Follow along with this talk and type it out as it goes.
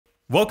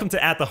Welcome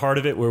to At the Heart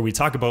of It, where we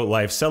talk about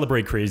life,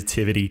 celebrate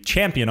creativity,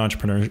 champion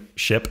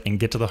entrepreneurship, and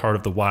get to the heart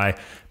of the why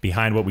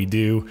behind what we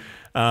do.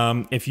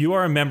 If you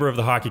are a member of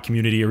the hockey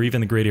community or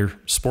even the greater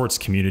sports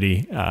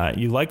community,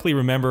 you likely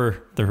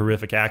remember the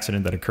horrific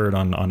accident that occurred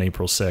on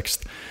April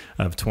 6th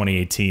of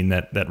 2018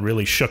 that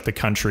really shook the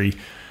country.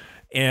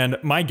 And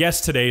my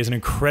guest today is an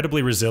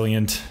incredibly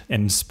resilient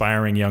and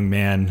inspiring young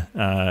man,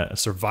 a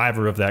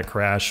survivor of that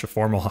crash, a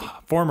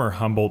former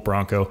Humboldt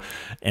Bronco,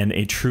 and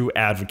a true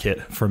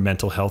advocate for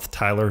mental health,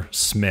 Tyler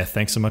Smith.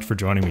 Thanks so much for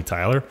joining me,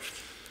 Tyler.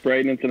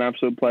 Bryton, it's an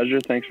absolute pleasure.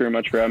 Thanks very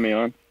much for having me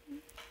on.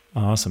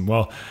 Awesome.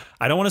 Well,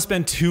 I don't want to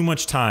spend too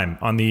much time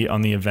on the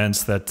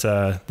events that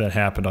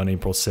happened on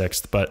April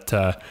 6th, but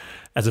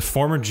as a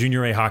former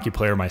junior A hockey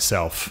player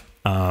myself,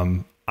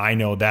 I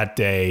know that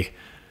day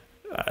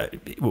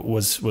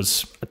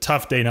was a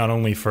tough day, not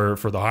only for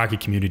the hockey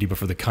community, but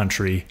for the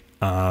country,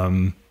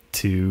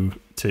 to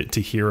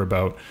hear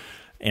about,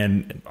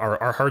 and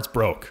our hearts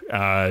broke.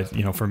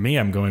 For me,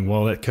 I'm going,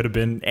 well, it could have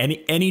been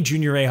any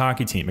junior A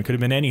hockey team. It could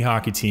have been any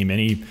hockey team,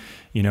 any,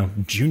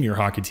 junior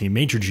hockey team,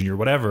 major junior,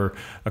 whatever,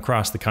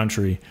 across the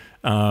country.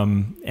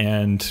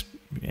 And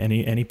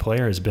any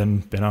player has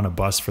been on a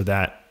bus for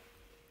that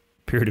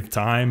period of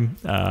time.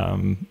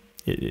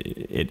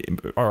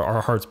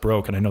 Our hearts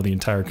broke, and I know the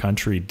entire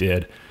country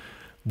did.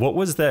 What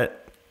was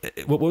that?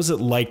 What was it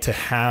like to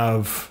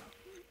have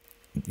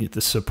the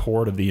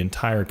support of the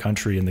entire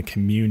country and the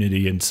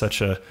community in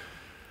such a,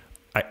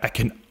 I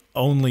can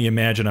only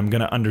imagine, I'm going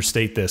to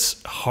understate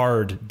this,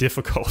 hard,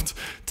 difficult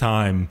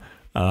time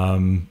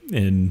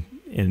in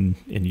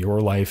your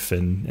life,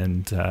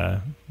 and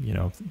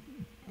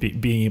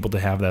being able to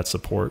have that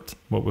support.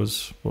 What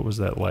was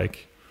that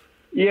like?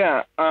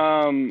 Yeah,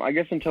 I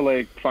guess until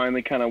I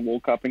finally kind of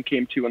woke up and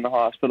came to in the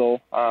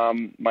hospital,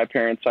 my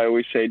parents, I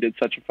always say, did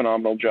such a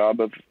phenomenal job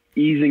of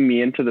easing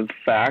me into the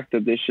fact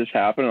that this just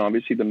happened, and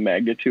obviously the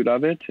magnitude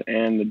of it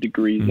and the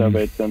degrees of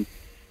it.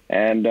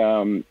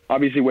 And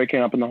obviously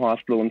waking up in the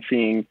hospital and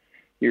seeing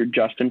your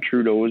Justin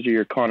Trudeau's or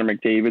your Connor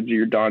McDavid's or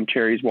your Don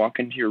Cherry's walk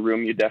into your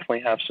room, you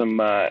definitely have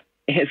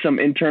some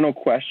internal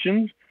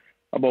questions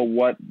about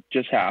what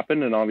just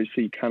happened, and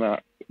obviously kind of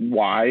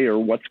why or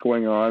what's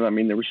going on. I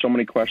mean, there were so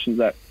many questions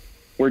that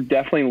were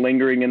definitely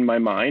lingering in my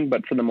mind,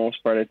 but for the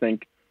most part, I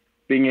think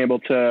being able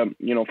to,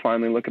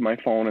 finally look at my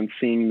phone and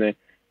seeing the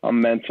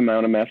immense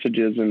amount of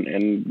messages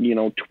and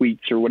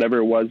tweets or whatever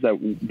it was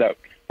that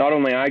not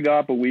only I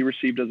got, but we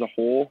received as a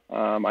whole,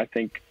 I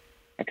think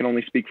I can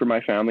only speak for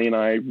my family, and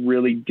I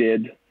really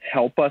did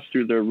help us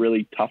through the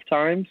really tough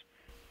times.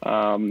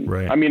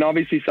 Right. I mean,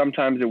 obviously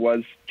sometimes it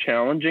was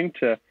challenging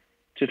to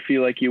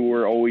feel like you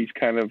were always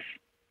kind of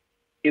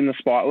in the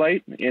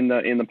spotlight, in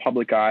the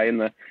public eye, in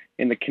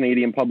the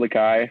Canadian public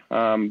eye.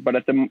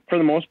 But for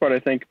the most part, I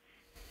think,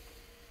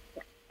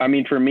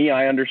 for me,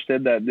 I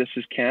understood that this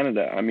is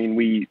Canada. I mean,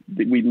 we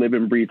live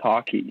and breathe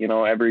hockey.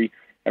 Every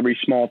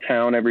small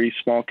town, every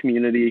small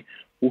community,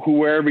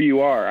 wherever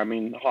you are. I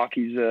mean,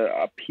 hockey's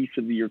a piece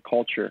of your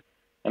culture,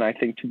 and I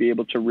think to be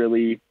able to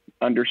really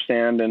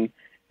understand and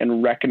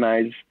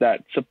recognize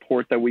that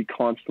support that we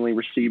constantly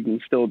received and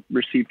still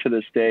receive to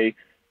this day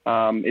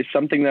is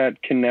something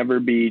that can never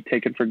be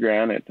taken for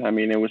granted. I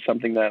mean, it was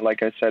something that,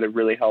 like I said, it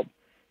really helped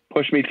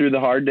push me through the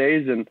hard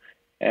days, and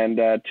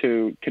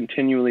to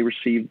continually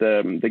receive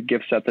the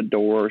gifts at the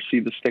door, or see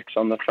the sticks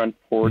on the front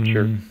porch,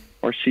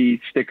 or see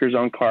stickers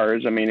on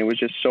cars. I mean, it was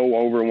just so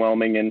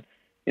overwhelming, and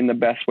in the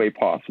best way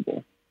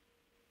possible.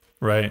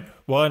 Right.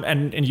 Well,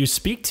 and you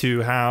speak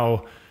to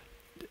how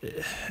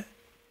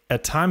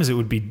at times it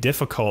would be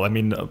difficult. I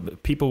mean,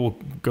 people will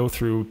go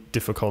through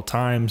difficult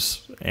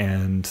times,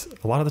 and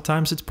a lot of the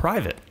times it's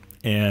private.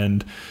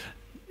 And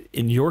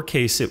in your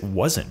case, it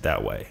wasn't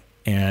that way.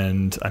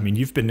 And I mean,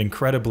 you've been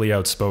incredibly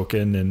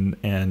outspoken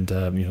and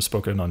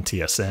spoken on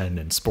TSN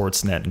and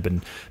Sportsnet,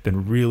 and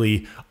been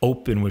really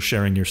open with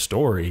sharing your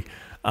story.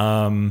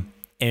 Was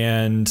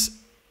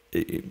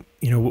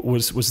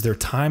there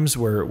times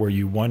where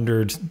you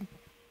wondered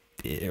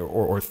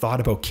or thought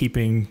about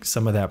keeping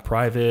some of that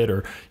private,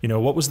 or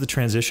what was the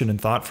transition and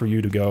thought for you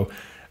to go,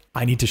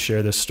 I need to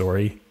share this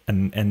story,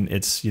 and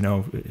it's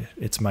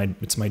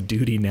my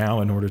duty now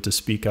in order to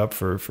speak up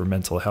for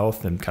mental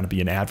health and kind of be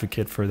an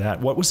advocate for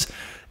that? What was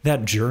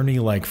that journey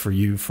like for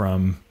you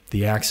from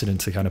the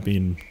accident to kind of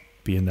being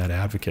that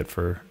advocate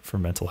for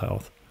mental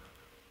health?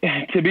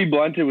 To be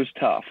blunt, it was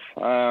tough.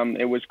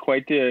 It was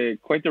quite the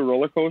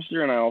roller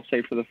coaster, and I'll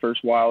say for the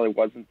first while, it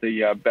wasn't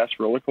the best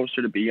roller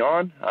coaster to be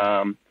on.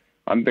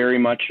 I'm very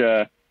much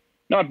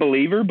not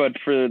believer, but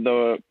for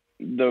the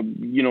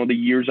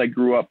years I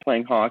grew up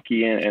playing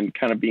hockey and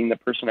kind of being the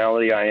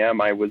personality I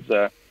am, I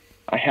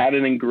had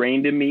it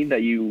ingrained in me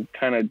that you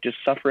kind of just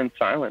suffer in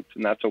silence,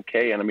 and that's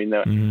okay. And I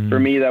mean, for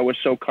me, that was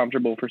so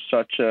comfortable for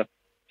such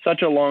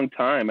a long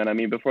time. And I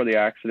mean, before the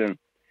accident,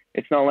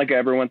 it's not like I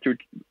ever went through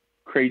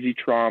crazy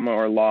trauma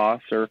or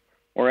loss or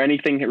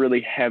anything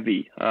really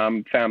heavy,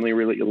 family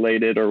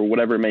related or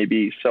whatever it may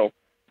be. So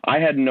I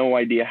had no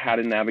idea how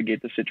to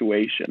navigate the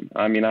situation.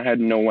 I mean, I had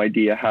no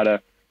idea how to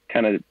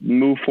kind of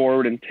move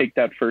forward and take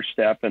that first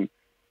step. And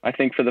I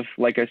think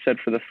like I said,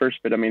 for the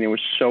first bit, I mean, it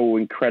was so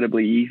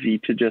incredibly easy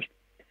to just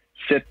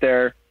sit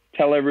there,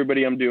 tell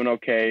everybody I'm doing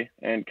okay,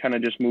 and kind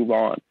of just move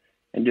on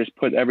and just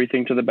put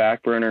everything to the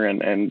back burner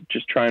and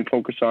just try and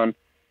focus on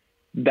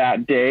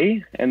that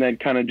day, and then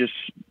kind of just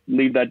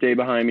leave that day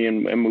behind me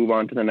and move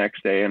on to the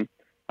next day. And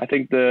I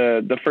think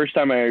the first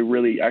time I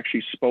really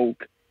actually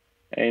spoke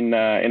in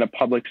a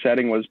public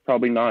setting was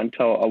probably not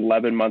until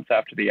 11 months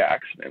after the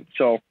accident.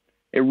 So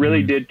it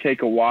really did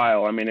take a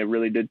while. I mean, it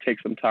really did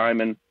take some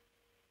time, and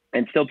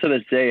still to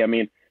this day, I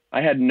mean, I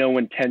had no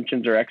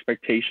intentions or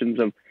expectations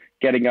of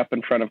getting up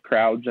in front of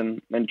crowds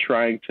and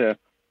trying to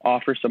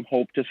offer some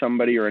hope to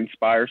somebody or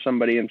inspire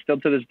somebody. And still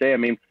to this day, I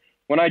mean,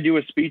 when I do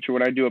a speech or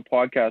when I do a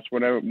podcast,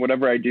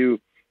 whatever I do,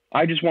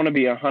 I just want to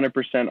be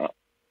 100%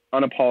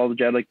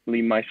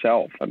 unapologetically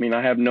myself. I mean,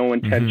 I have no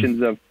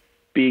intentions of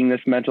being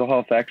this mental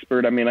health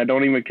expert. I mean, I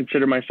don't even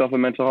consider myself a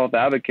mental health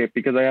advocate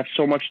because I have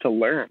so much to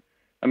learn.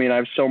 I mean, I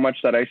have so much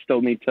that I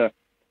still need to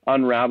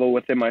unravel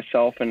within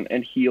myself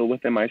and heal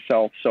within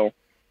myself. So,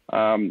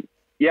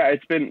 yeah,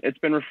 it's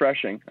been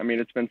refreshing. I mean,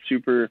 it's been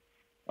super,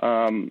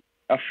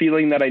 a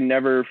feeling that I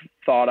never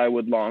thought I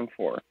would long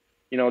for.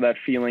 You know, that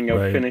feeling of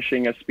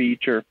finishing a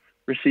speech or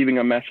receiving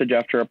a message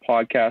after a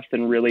podcast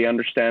and really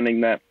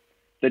understanding that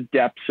the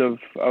depths of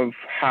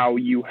how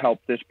you help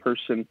this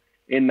person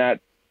in that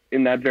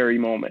very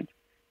moment.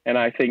 And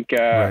I think,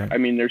 I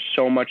mean, there's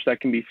so much that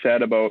can be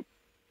said about,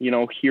 you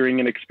know,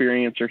 hearing an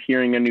experience or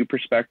hearing a new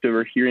perspective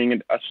or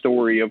hearing a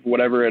story of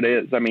whatever it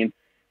is. I mean,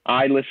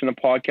 I listen to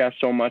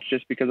podcasts so much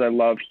just because I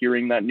love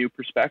hearing that new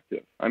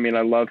perspective. I mean,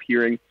 I love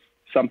hearing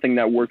something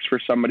that works for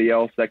somebody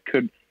else that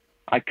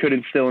I could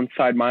instill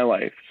inside my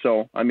life.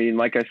 So, I mean,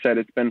 like I said,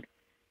 it's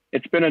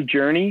been a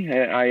journey.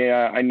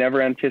 I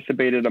never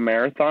anticipated a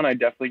marathon. I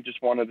definitely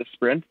just wanted a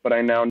sprint, but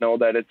I now know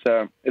that it's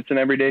an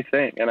everyday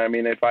thing. And I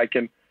mean, if I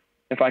can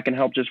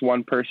help just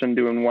one person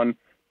doing one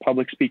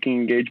public speaking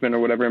engagement or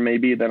whatever it may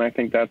be, then I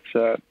think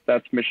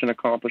that's mission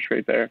accomplished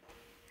right there.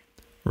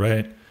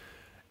 Right.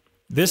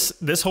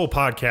 This whole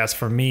podcast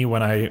for me,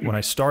 when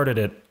I started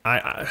it,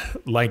 I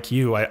like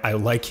you, I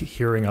like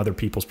hearing other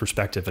people's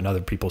perspective and other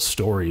people's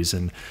stories.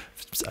 And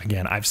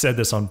again, I've said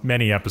this on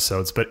many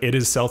episodes, but it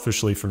is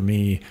selfishly for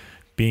me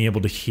being able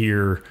to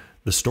hear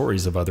the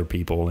stories of other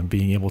people and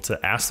being able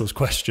to ask those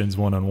questions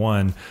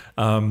one-on-one.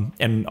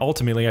 And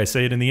ultimately, I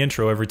say it in the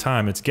intro every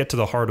time, it's get to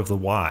the heart of the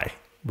why,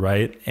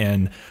 right?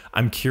 And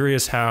I'm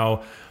curious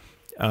how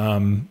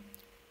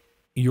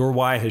your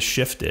why has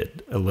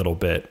shifted a little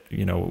bit,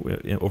 you know,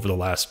 over the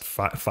last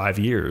 5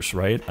 years,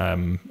 right?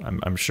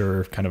 I'm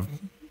sure kind of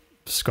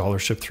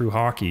scholarship through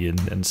hockey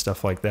and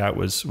stuff like that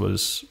was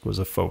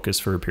a focus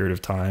for a period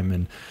of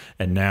time,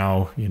 and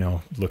now, you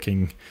know,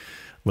 looking,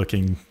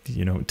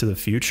 you know, to the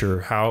future,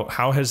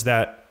 how has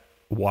that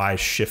why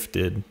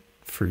shifted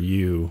for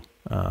you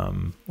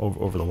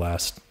over the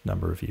last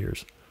number of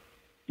years?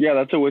 Yeah,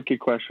 that's a wicked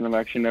question. I've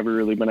actually never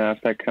really been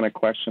asked that kind of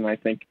question.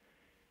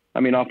 I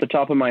mean, off the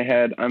top of my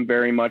head, I'm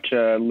very much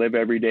a live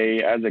every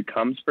day as it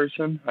comes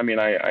person. I mean,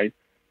 I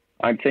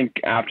think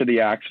after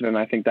the accident,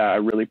 I think that I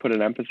really put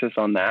an emphasis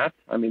on that.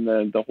 I mean,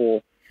 the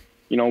whole,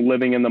 you know,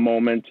 living in the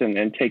moment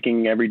and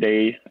taking every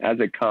day as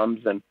it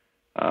comes. And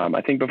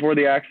I think before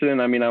the accident,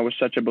 I mean, I was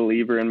such a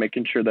believer in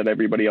making sure that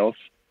everybody else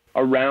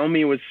around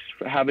me was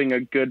having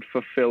a good,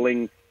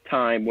 fulfilling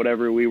time,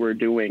 whatever we were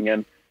doing.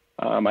 And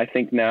I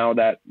think now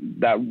that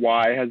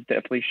why has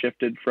definitely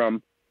shifted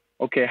from,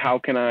 okay, how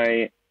can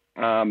I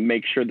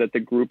make sure that the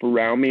group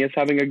around me is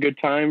having a good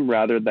time,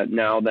 rather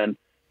than,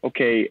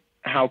 okay,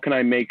 how can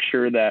I make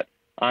sure that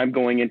I'm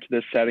going into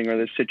this setting or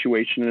this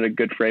situation in a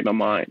good frame of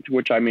mind,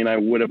 which I mean, I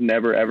would have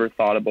never, ever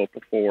thought about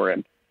before.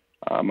 And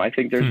I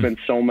think there's been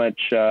so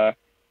much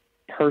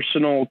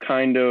personal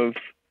kind of,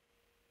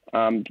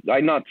 I'm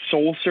not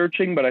soul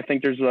searching, but I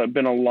think there's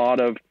been a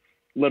lot of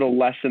little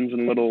lessons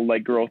and little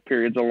like growth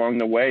periods along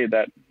the way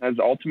that has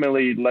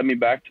ultimately led me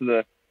back to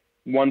the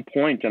one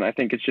point. And I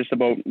think it's just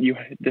about you.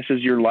 This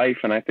is your life.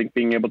 And I think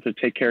being able to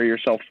take care of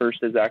yourself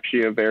first is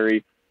actually a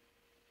very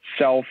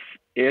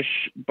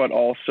selfish, but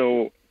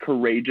also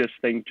courageous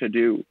thing to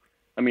do.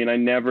 I mean, I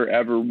never,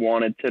 ever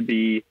wanted to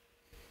be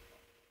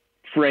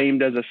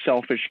framed as a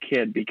selfish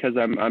kid because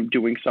I'm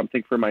doing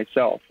something for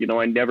myself. You know,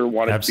 I never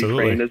wanted to be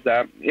framed as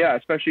that. Yeah.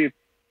 Especially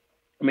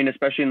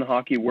in the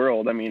hockey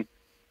world. I mean,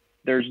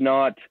 there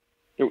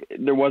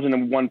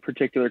wasn't one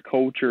particular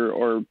coach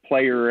or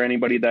player or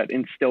anybody that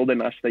instilled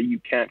in us that you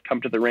can't come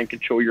to the rink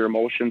and show your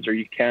emotions, or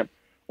you can't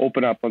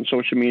open up on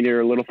social media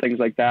or little things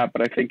like that.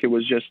 But I think it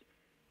was just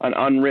an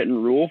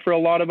unwritten rule for a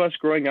lot of us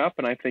growing up.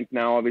 And I think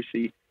now,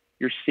 obviously,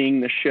 you're seeing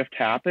the shift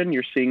happen.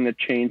 You're seeing the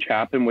change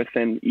happen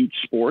within each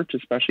sport,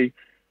 especially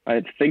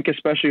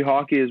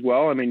hockey as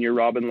well. I mean, you're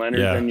Robin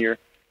Leonard and you're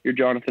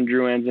Jonathan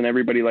Drouins and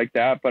everybody like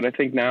that. But I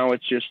think now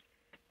it's just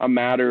a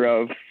matter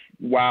of,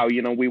 wow,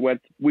 you know,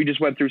 we just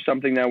went through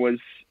something that was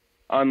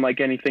unlike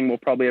anything we'll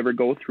probably ever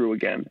go through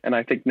again. And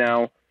I think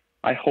now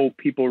I hope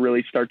people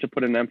really start to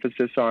put an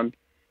emphasis on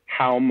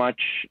how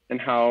much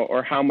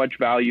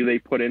value they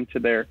put into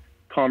their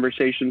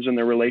conversations and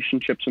their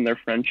relationships and their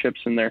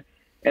friendships and their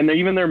and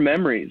even their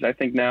memories. I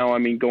think now, I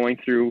mean, going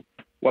through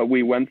what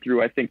we went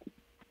through, I think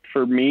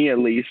for me at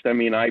least, I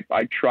mean, I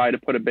try to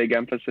put a big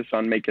emphasis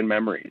on making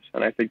memories.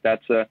 And I think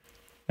that's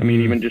I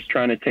mean, even just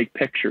trying to take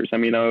pictures. I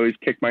mean, I always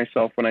kick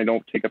myself when I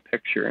don't take a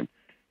picture,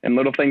 and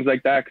little things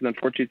like that, because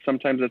unfortunately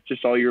sometimes that's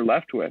just all you're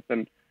left with.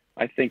 And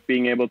I think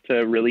being able to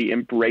really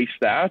embrace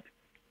that,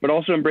 but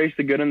also embrace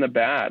the good and the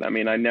bad. I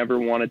mean, I never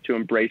wanted to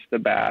embrace the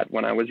bad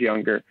when I was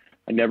younger.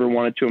 I never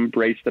wanted to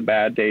embrace the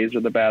bad days or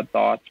the bad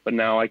thoughts, but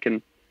now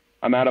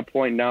I'm at a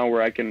point now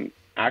where I can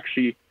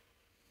actually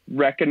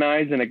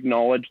recognize and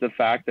acknowledge the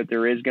fact that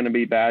there is going to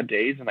be bad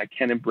days, and I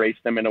can embrace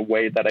them in a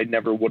way that I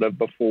never would have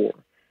before.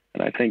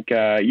 And I think,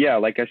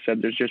 like I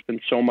said, there's just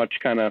been so much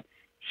kind of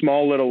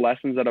small little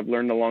lessons that I've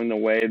learned along the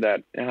way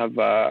that have,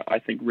 I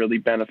think, really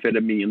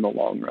benefited me in the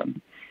long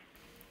run.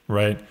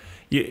 Right.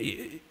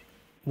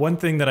 One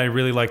thing that I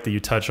really like that you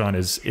touch on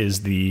is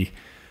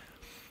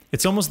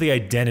it's almost the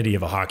identity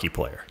of a hockey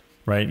player,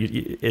 right?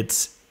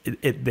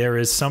 There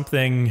is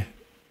something,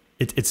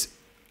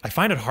 I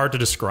find it hard to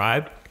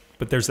describe,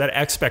 but there's that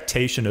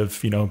expectation of,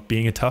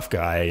 being a tough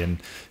guy,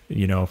 and,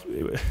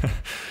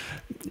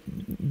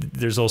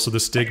 there's also the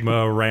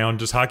stigma around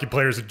just hockey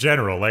players in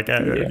general. Like,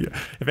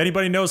 if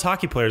anybody knows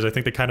hockey players, I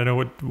think they kind of know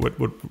what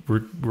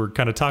we're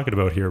kind of talking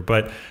about here.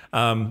 But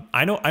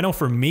I know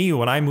for me,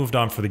 when I moved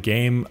on for the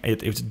game,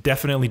 it was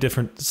definitely a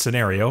different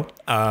scenario.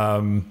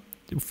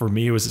 For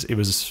me, it was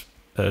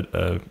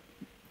a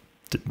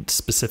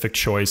specific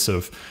choice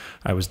of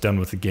I was done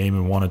with the game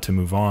and wanted to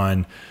move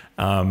on.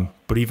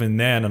 But even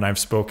then, and I've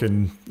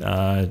spoken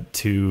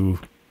to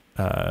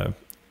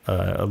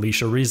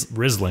Alicia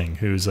Risling,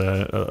 who's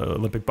a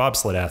Olympic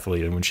bobsled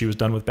athlete, and when she was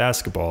done with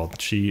basketball,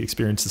 she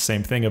experienced the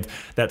same thing of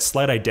that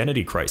slight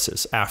identity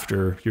crisis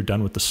after you're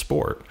done with the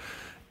sport.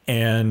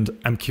 And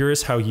I'm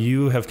curious how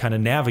you have kind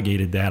of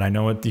navigated that. I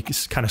know you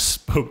kind of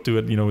spoke to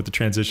it, with the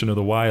transition of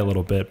the Y a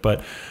little bit,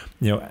 but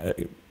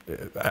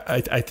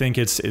I think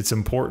it's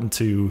important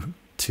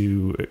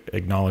to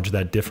acknowledge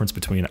that difference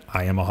between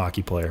I am a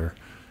hockey player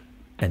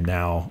and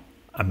now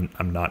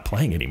I'm not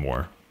playing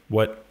anymore.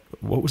 What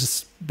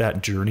was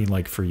that journey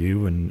like for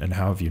you, and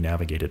how have you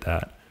navigated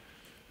that?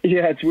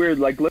 Yeah, it's weird.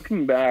 Like,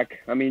 looking back,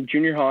 I mean,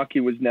 junior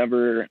hockey was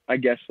never, I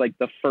guess, like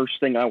the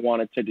first thing I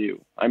wanted to do.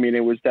 I mean,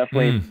 it was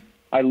definitely,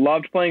 I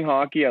loved playing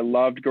hockey. I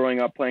loved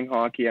growing up playing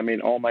hockey. I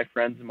mean, all my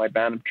friends in my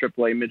Bantam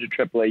AAA, midget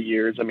AAA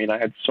years, I mean, I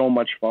had so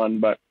much fun.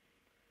 But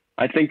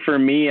I think for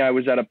me, I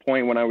was at a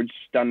point when I was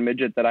done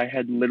midget that I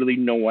had literally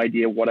no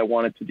idea what I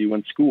wanted to do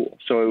in school.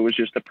 So it was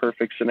just a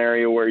perfect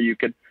scenario where you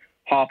could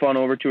hop on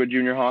over to a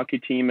junior hockey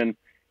team and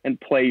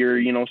play your,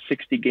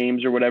 60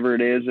 games or whatever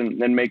it is, and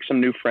then make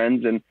some new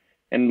friends and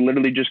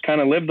literally just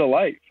kind of live the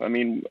life. I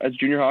mean, as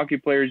junior hockey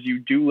players, you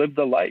do live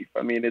the life.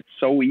 I mean, it's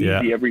so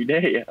easy every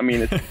day. I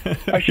mean,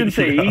 I shouldn't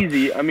say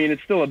easy. I mean,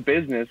 it's still a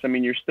business. I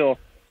mean, you're still,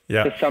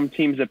 to some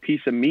teams, a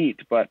piece of meat,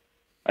 but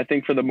I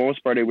think for the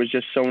most part, it was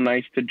just so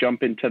nice to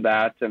jump into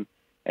that and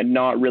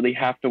not really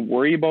have to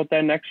worry about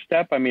that next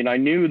step. I mean, I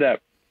knew that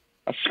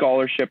a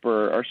scholarship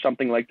or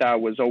something like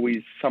that was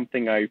always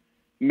something I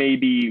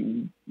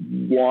maybe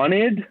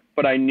wanted,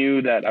 but I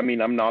knew that, I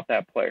mean, I'm not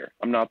that player.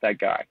 I'm not that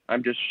guy.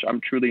 I'm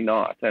truly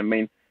not. I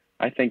mean,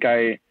 I think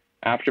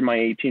after my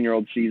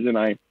 18-year-old season,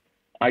 I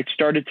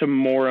started to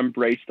more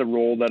embrace the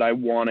role that I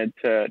wanted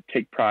to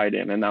take pride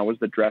in. And that was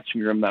the dressing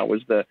room. That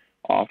was the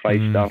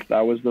off-ice stuff.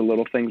 That was the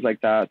little things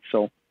like that.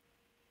 So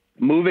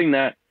moving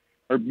that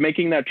or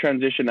making that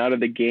transition out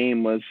of the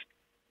game was,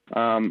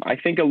 I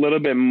think, a little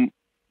bit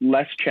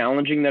less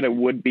challenging than it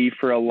would be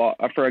for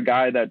a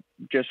guy that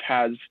just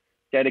has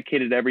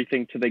dedicated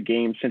everything to the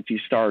game since he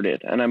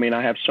started. And I mean,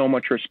 I have so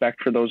much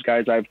respect for those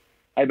guys. I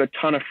have a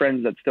ton of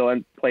friends that still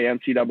play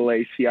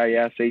NCAA,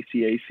 CIS,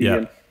 ACAC. Yeah.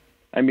 And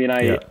I mean,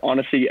 I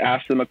honestly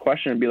asked them a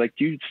question and be like,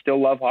 do you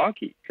still love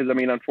hockey? Because I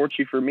mean,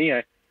 unfortunately for me,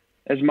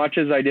 as much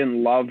as I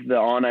didn't love the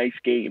on-ice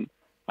game,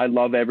 I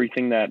love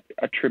everything that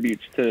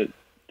attributes to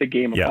the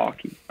game of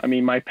hockey. I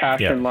mean, my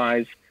passion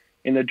lies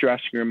in the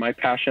dressing room. My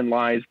passion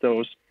lies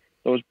those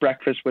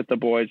breakfasts with the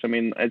boys. I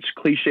mean, as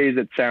cliche as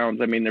it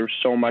sounds, I mean, there's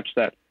so much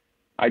that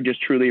I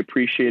just truly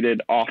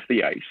appreciated off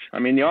the ice. I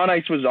mean, the on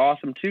ice was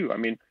awesome too. I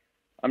mean,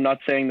 I'm not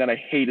saying that I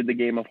hated the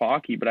game of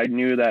hockey, but I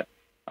knew that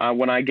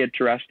when I get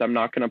dressed, I'm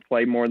not going to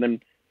play more than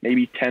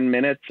maybe 10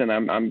 minutes, and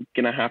I'm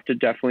going to have to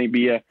definitely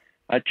be a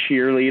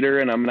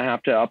cheerleader, and I'm going to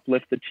have to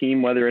uplift the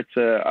team, whether it's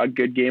a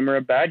good game or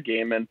a bad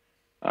game. And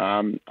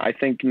I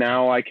think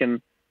now I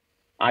can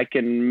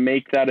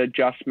make that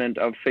adjustment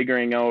of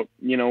figuring out,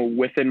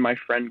 within my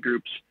friend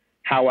groups,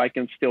 how I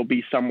can still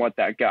be somewhat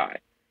that guy.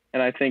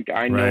 And I think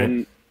I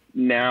know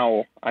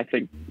now,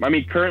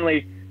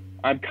 currently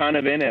I'm kind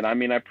of in it. I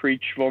mean, I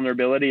preach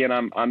vulnerability, and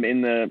I'm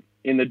in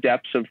the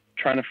depths of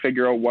trying to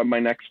figure out what my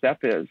next step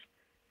is.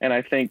 And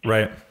I think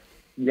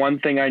one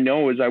thing I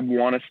know is I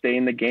want to stay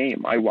in the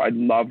game. I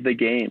love the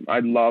game.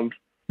 I love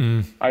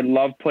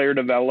player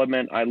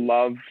development. I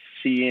love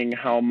seeing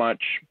how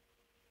much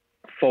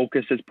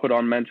focus is put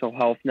on mental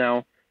health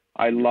now.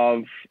 I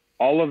love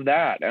all of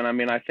that. And I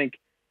mean, I think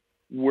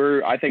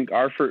I think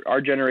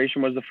our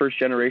generation was the first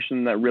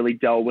generation that really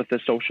dealt with the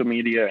social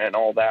media and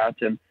all that.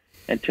 And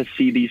to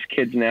see these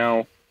kids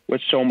now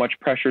with so much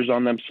pressures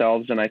on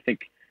themselves. And I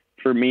think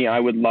for me, I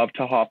would love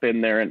to hop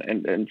in there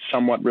and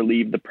somewhat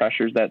relieve the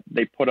pressures that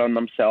they put on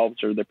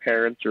themselves or their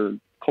parents or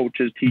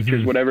coaches,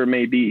 teachers, whatever it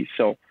may be.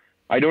 So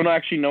I don't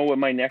actually know what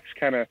my next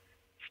kind of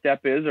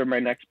step is or my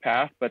next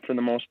path, but for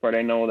the most part,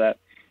 I know that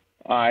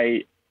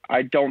I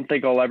don't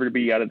think I'll ever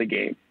be out of the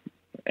game.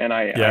 And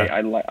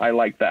I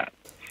like that.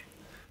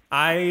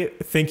 I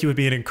think you would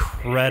be an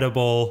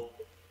incredible,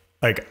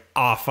 like,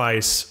 off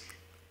ice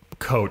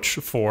coach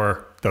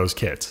for those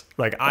kids.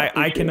 Like,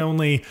 I can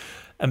only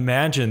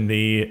imagine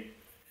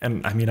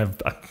and I mean,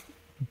 I've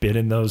been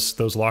in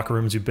those locker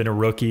rooms. You've been a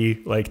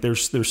rookie. Like,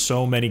 there's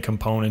so many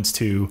components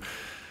to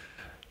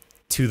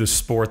the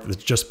sport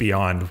that's just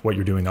beyond what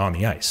you're doing on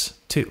the ice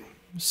too.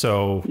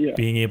 So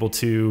being able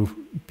to,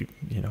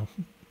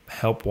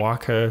 help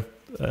walk a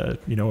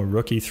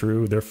rookie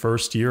through their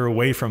first year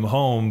away from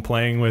home,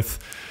 playing with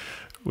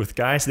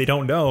guys they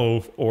don't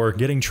know, or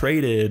getting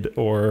traded,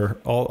 or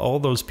all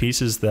those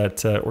pieces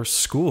that, or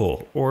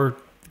school, or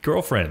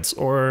girlfriends,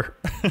 or,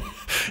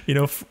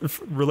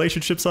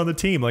 relationships on the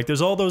team. Like,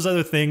 there's all those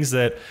other things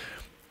that,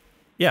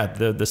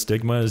 the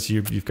stigma is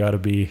you've got to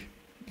be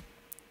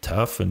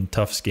tough and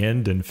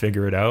tough-skinned and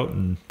figure it out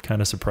and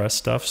kind of suppress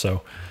stuff.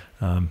 So,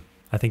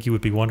 I think you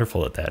would be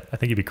wonderful at that. I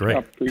think you'd be great.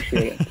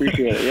 Appreciate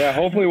it. Yeah,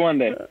 hopefully one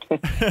day.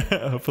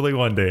 Hopefully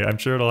one day. I'm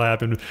sure it'll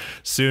happen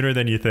sooner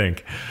than you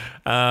think.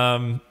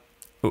 So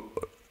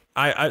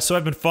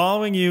I've been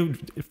following you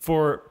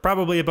for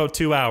probably about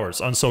 2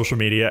 hours on social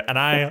media, and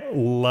I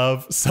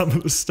love some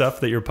of the stuff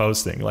that you're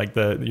posting. Like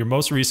your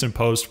most recent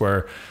post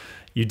where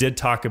you did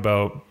talk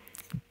about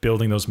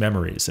building those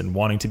memories and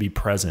wanting to be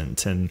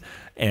present and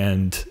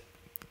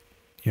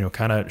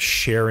kind of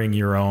sharing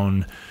your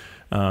own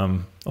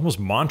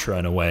almost mantra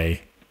in a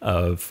way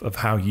of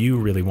how you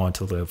really want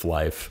to live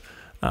life.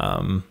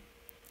 How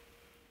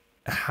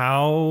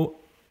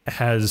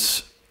have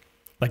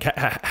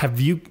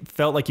you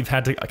felt like you've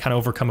had to kind of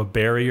overcome a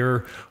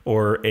barrier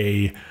or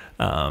a,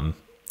 kind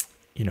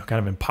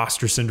of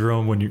imposter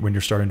syndrome when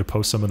you're starting to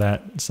post some of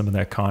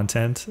that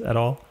content at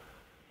all?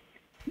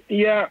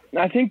 Yeah,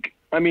 I think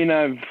we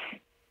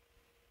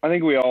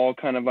all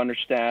kind of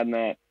understand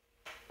that.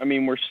 I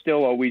mean, we're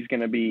still always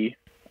going to be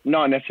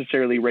not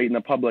necessarily right in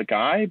the public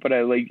eye, but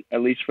at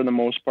least for the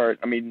most part,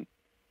 I mean,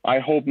 I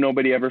hope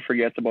nobody ever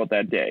forgets about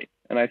that day.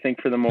 And I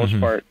think for the most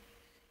part,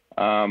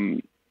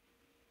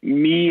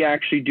 me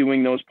actually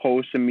doing those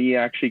posts and me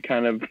actually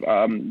kind of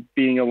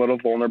being a little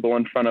vulnerable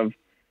in front of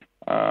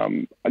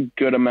a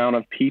good amount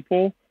of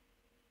people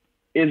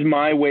is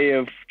my way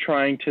of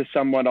trying to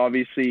somewhat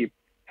obviously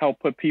help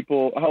put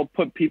people's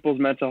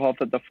mental health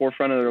at the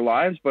forefront of their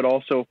lives, but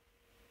also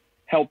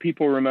help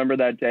people remember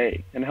that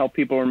day and help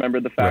people remember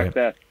the fact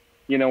that,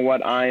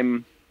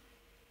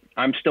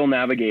 I'm still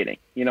navigating.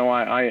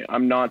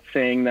 I'm not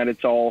saying that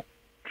it's all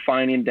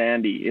fine and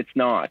dandy. It's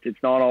not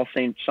all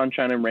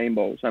sunshine and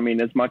rainbows. I mean,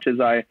 as much as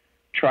I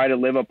try to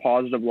live a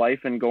positive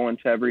life and go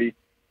into every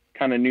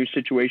kind of new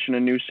situation, a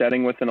new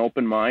setting with an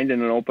open mind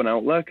and an open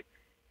outlook,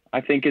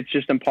 I think it's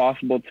just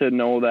impossible to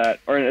know that,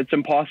 or it's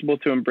impossible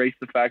to embrace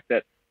the fact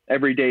that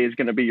every day is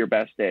going to be your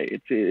best day.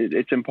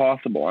 It's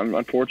impossible,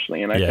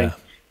 unfortunately. And I think,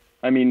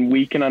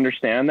 we can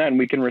understand that and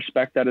we can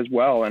respect that as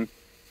well. And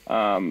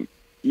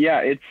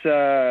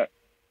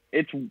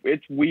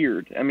it's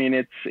weird. I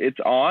mean, it's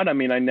odd. I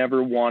mean, I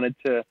never wanted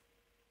to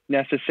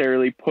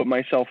necessarily put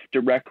myself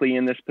directly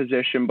in this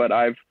position, but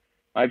I've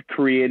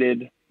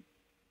created,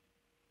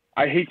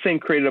 I hate saying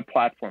created a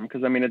platform,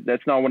 because I mean,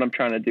 that's not what I'm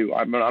trying to do.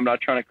 I'm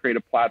not trying to create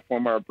a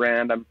platform or a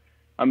brand.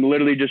 I'm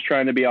literally just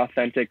trying to be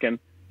authentic and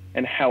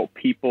help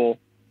people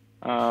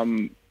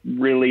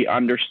really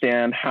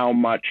understand how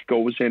much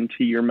goes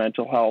into your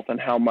mental health and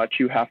how much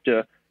you have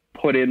to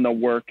put in the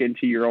work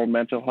into your own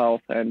mental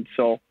health. And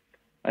so,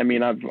 I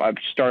mean, I've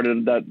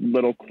started that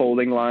little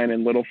clothing line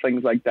and little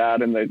things like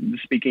that, and the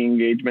speaking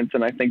engagements.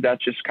 And I think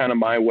that's just kind of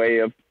my way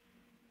of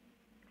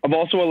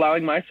also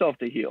allowing myself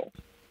to heal.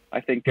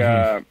 I think,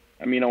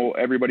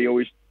 everybody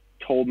always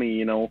told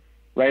me,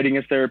 writing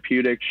is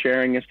therapeutic,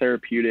 sharing is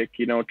therapeutic,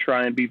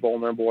 try and be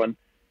vulnerable. And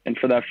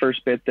for that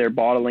first bit there,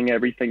 bottling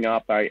everything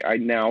up, I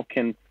now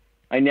can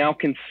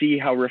see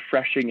how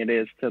refreshing it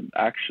is to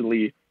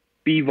actually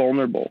be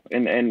vulnerable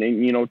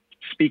and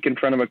speak in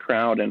front of a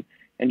crowd and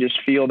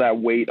just feel that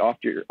weight off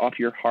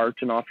your heart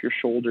and off your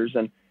shoulders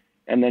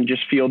and then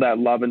just feel that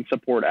love and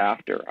support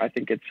after. I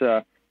think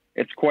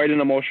it's quite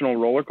an emotional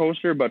roller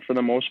coaster, but for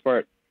the most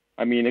part,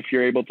 I mean, if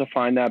you're able to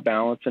find that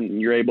balance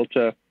and you're able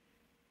to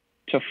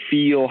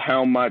feel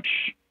how much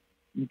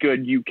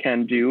good you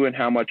can do and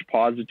how much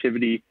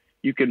positivity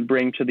you can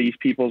bring to these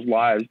people's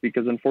lives,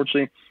 because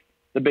unfortunately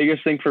the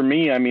biggest thing for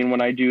me, I mean,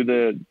 when I do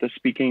the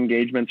speaking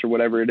engagements or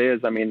whatever it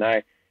is, I mean,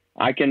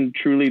 I can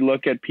truly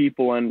look at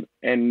people and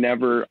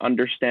never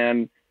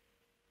understand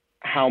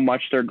how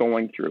much they're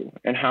going through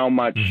and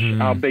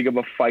how big of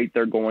a fight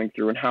they're going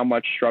through and how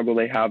much struggle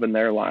they have in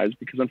their lives,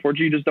 because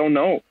unfortunately you just don't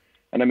know.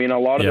 And I mean, a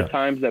lot of the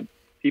times that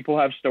people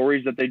have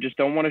stories that they just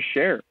don't want to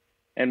share.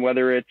 And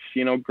whether it's,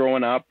 you know,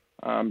 growing up,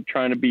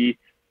 trying to be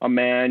a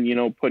man, you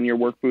know, putting your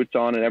work boots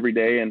on and every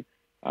day. And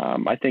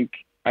I think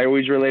I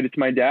always related to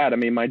my dad. I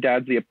mean, my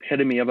dad's the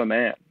epitome of a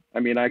man. I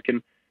mean, I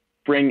can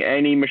bring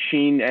any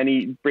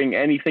machine, bring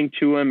anything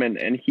to him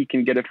and he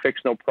can get it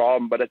fixed, no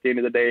problem. But at the end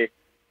of the day,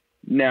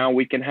 now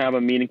we can have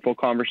a meaningful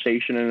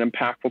conversation, an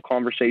impactful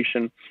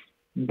conversation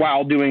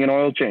while doing an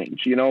oil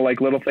change, you know,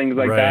 like little things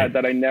like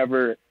that I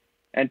never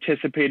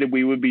anticipated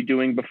we would be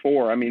doing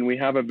before. I mean, we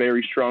have a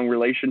very strong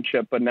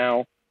relationship, but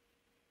now,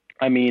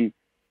 I mean,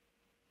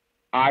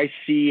 I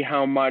see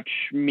how much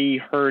me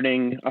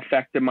hurting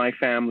affected my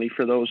family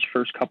for those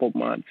first couple of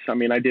months. I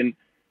mean, I didn't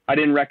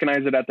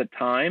recognize it at the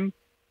time.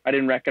 I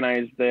didn't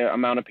recognize the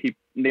amount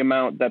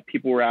that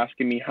people were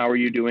asking me, how are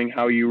you doing?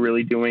 How are you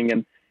really doing?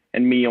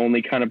 And me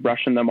only kind of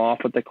brushing them off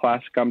with the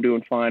classic, I'm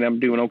doing fine,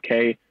 I'm doing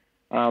okay.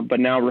 But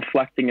now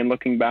reflecting and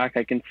looking back,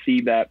 I can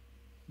see that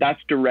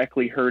that's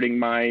directly hurting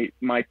my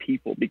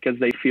people, because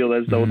they feel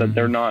as though that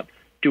they're not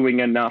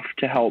doing enough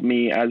to help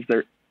me as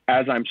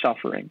I'm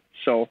suffering.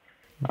 So,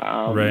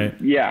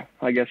 yeah,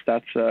 I guess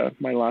that's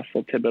my last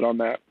little tidbit on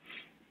that.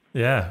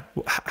 Yeah.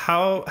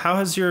 How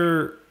has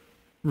your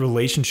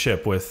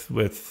relationship with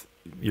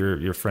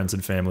your friends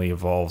and family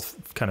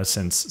evolved kind of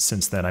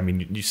since then? I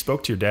mean, you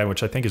spoke to your dad,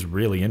 which I think is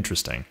really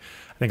interesting.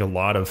 I think a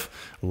lot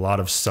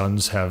of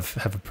sons have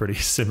a pretty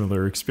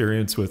similar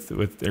experience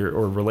with their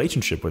or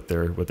relationship with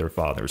their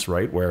fathers,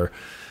 right? Where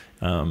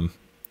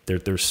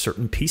there's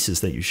certain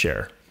pieces that you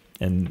share,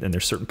 and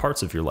there's certain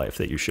parts of your life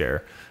that you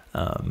share,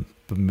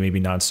 but maybe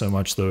not so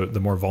much the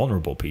more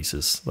vulnerable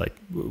pieces. Like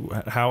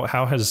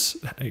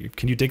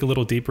can you dig a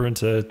little deeper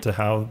into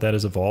how that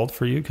has evolved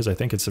for you? Because I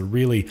think it's a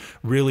really,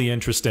 really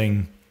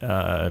interesting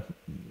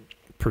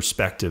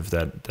perspective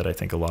that I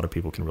think a lot of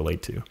people can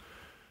relate to.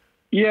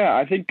 Yeah,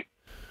 I think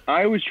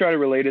I always try to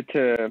relate it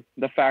to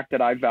the fact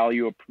that I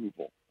value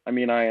approval. I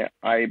mean,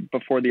 I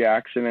before the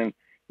accident,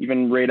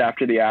 even right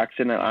after the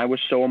accident, I was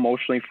so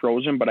emotionally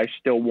frozen, but I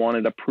still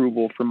wanted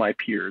approval from my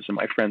peers and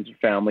my friends and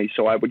family.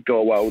 So I would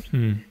go out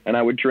and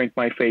I would drink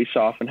my face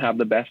off and have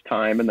the best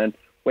time, and then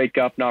wake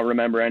up, not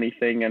remember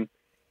anything. And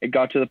it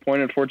got to the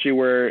point, unfortunately,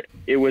 where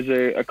it was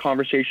a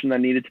conversation that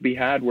needed to be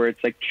had, where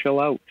it's like, chill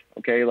out.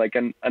 Okay. Like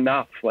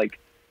enough, like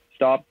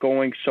stop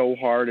going so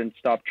hard and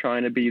stop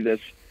trying to be this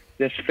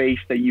face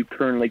that you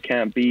currently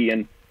can't be.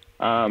 And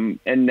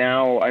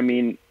now, I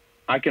mean,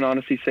 I can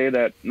honestly say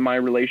that my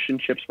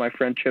relationships, my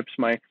friendships,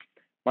 my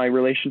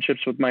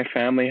relationships with my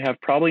family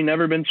have probably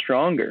never been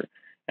stronger.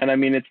 And I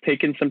mean, it's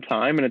taken some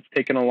time, and it's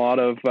taken a lot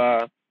of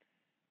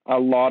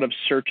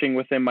searching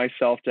within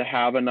myself to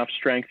have enough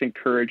strength and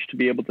courage to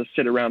be able to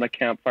sit around a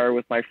campfire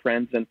with my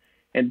friends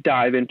and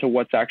dive into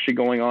what's actually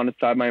going on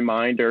inside my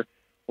mind, or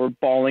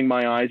bawling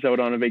my eyes out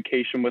on a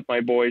vacation with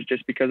my boys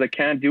just because I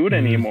can't do it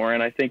anymore.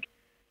 And I think,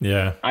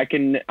 I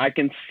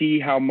can see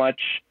how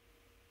much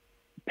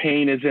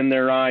pain is in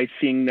their eyes,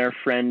 seeing their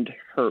friend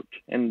hurt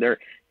and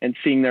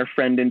seeing their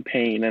friend in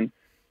pain.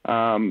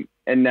 And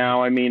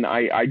now, I mean,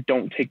 I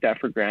don't take that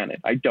for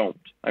granted. I don't.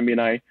 I mean,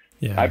 I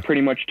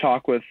pretty much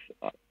talk with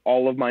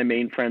all of my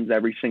main friends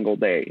every single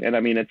day. And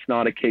I mean, it's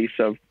not a case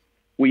of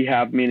we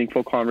have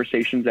meaningful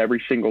conversations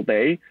every single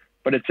day,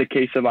 but it's a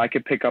case of I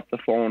could pick up the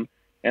phone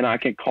and I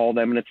can call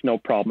them and it's no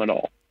problem at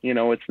all. You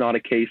know, it's not a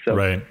case of,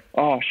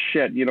 oh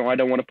shit, you know, I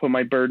don't want to put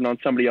my burden on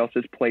somebody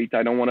else's plate.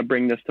 I don't want to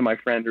bring this to my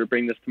friend or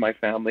bring this to my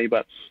family.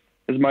 But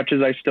as much as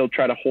I still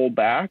try to hold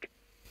back,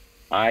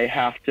 I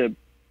have to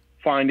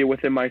find it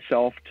within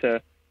myself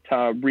to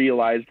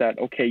realize that,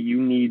 okay,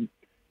 you need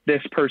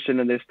this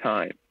person in this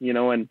time, you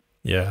know, and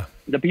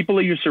the people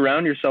that you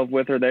surround yourself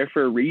with are there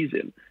for a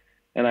reason.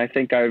 And I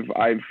think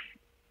I've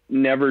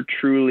never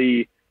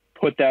truly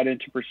put that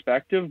into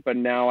perspective, but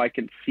now I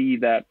can see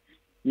that,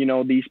 you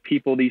know, these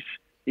people, these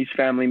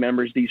family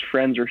members, these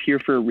friends are here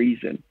for a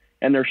reason,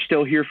 and they're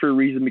still here for a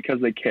reason because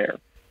they care,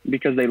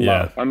 because they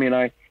love. I mean,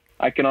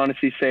 I can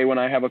honestly say when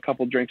I have a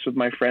couple drinks with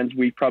my friends,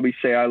 we probably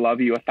say, I love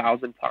you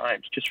 1,000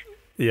 times, just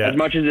as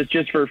much as it's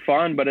just for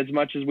fun, but as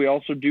much as we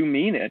also do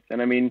mean it.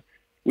 And I mean,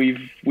 we've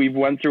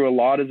went through a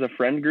lot as a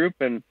friend group,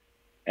 and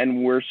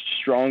we're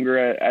stronger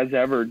as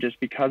ever just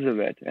because of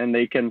it. And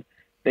they can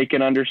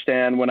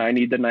understand when I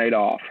need the night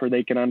off, or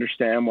they can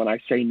understand when I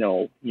say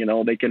no, you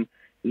know, they can,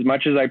 as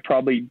much as I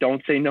probably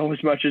don't say no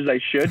as much as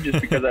I should,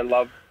 just because I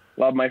love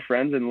my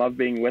friends and love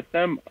being with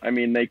them. I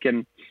mean, they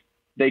can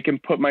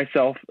put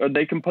themselves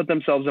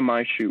in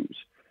my shoes,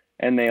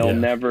 and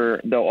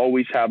they'll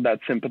always have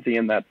that sympathy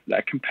and that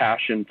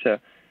compassion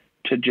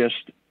to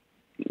just,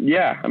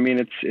 I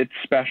mean, it's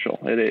special.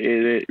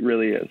 It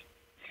really is.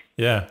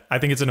 Yeah. I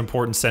think it's an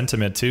important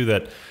sentiment too,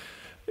 that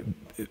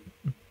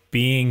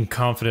being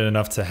confident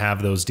enough to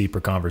have those deeper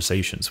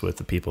conversations with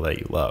the people that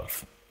you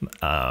love.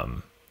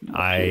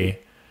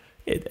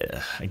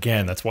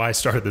 Again, that's why I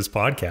started this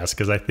podcast,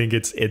 because I think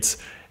it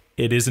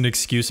is an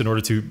excuse in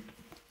order to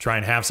try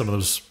and have some of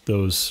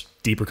those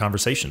deeper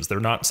conversations. They're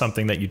not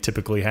something that you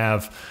typically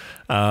have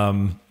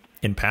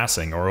in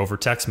passing or over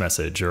text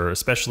message, or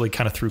especially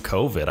kind of through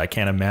COVID. I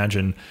can't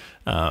imagine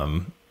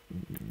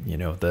you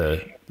know,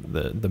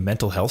 the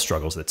mental health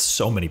struggles that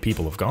so many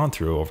people have gone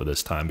through over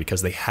this time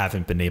because they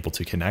haven't been able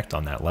to connect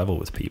on that level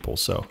with people.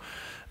 So,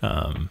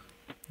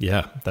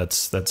 yeah,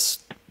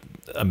 that's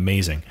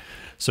amazing.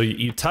 So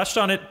you touched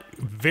on it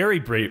very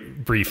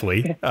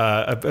briefly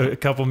a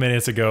couple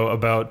minutes ago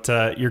about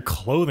your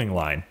clothing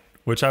line,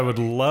 which I would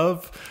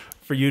love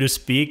for you to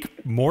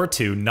speak more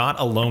to, Not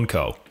Alone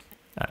Co.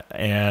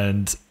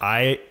 And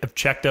I have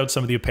checked out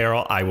some of the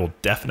apparel. I will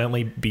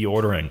definitely be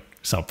ordering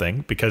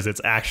something because it's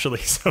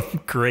actually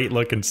some great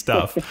looking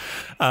stuff.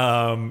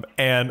 And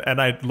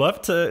I'd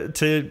love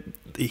to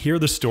hear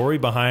the story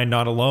behind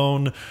Not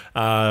Alone,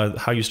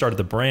 how you started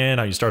the brand,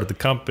 how you started the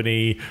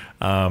company,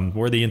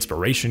 where the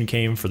inspiration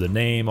came for the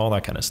name, all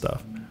that kind of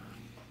stuff.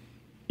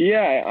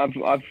 Yeah,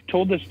 I've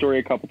told this story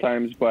a couple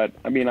times, but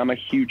I mean, I'm a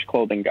huge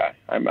clothing guy.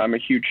 I'm a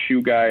huge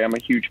shoe guy. I'm a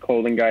huge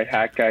clothing guy,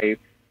 hat guy,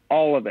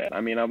 all of it.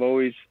 I mean, I've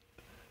always,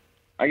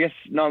 I guess,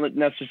 not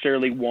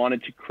necessarily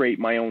wanted to create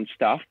my own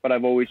stuff, but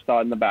I've always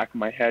thought in the back of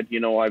my head,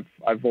 you know,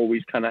 I've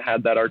always kind of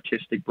had that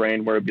artistic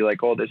brain where it'd be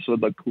like, oh, this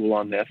would look cool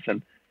on this.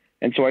 And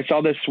so I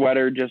saw this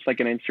sweater, just like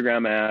an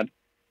Instagram ad,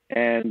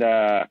 and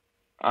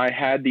I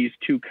had these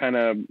two kind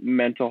of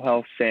mental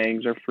health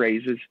sayings or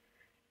phrases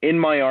in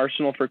my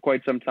arsenal for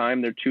quite some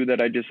time. They're two that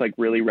I just like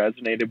really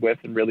resonated with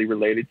and really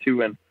related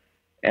to.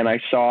 And I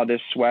saw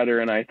this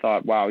sweater and I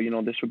thought, wow, you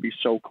know, this would be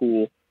so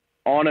cool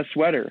on a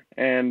sweater.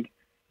 And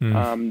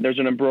there's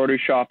an embroidery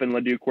shop in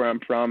Leduc where I'm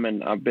from,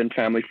 and I've been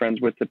family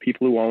friends with the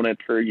people who own it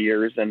for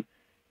years. And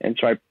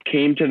so I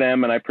came to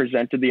them and I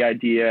presented the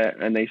idea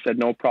and they said,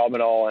 no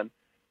problem at all.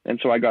 And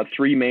so I got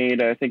 3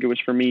 made. I think it was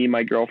for me,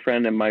 my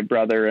girlfriend, and my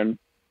brother. And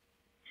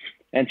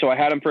so I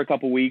had them for a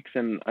couple of weeks,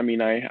 and I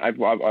mean, I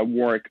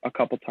wore it a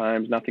couple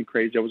times, nothing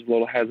crazy. I was a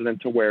little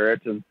hesitant to wear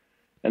it, and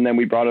then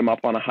we brought them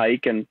up on a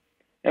hike, and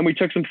we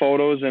took some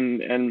photos,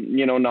 and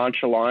you know,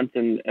 nonchalant,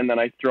 and then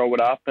I throw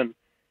it up,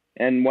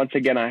 and once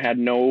again, I had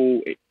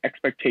no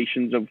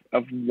expectations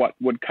of what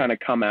would kind of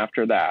come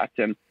after that,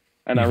 and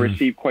I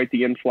received quite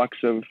the influx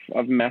of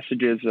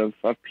messages of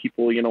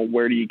people, you know,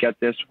 where do you get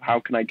this?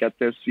 How can I get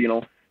this? You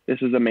know,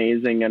 this is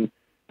amazing, and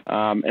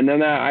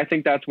then I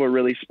think that's what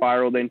really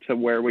spiraled into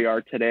where we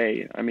are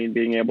today. I mean,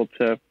 being able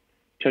to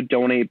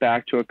donate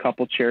back to a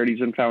couple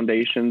charities and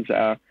foundations.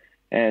 Yeah,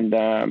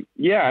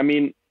 I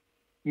mean,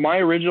 my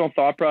original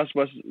thought process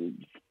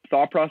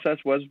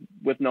was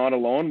with Not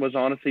Alone was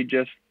honestly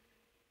just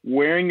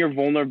wearing your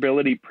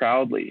vulnerability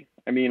proudly.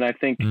 I mean, I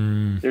think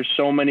there's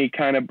so many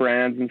kind of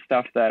brands and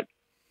stuff that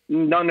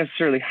not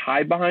necessarily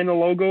hide behind the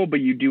logo,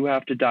 but you do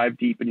have to dive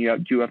deep and you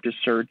do have to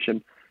search.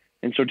 And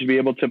so to be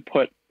able to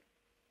put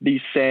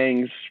these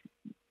sayings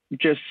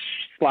just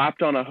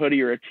slapped on a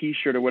hoodie or a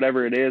t-shirt or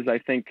whatever it is, I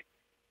think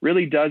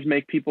really does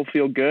make people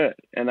feel good.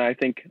 And I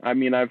think, I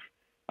mean, I've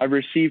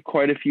received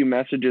quite a few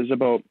messages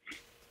about,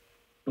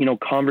 you know,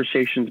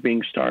 conversations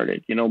being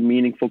started, you know,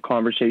 meaningful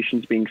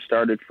conversations being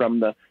started from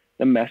the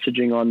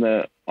messaging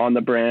on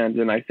the brand.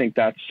 And I think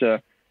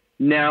that's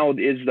now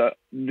is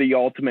the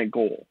ultimate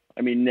goal.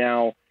 I mean,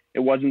 now it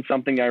wasn't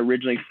something I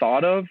originally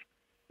thought of.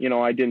 You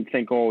know, I didn't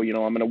think, oh, you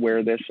know, I'm going to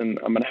wear this and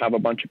I'm going to have a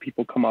bunch of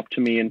people come up to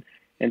me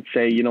and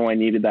say, you know, I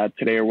needed that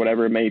today or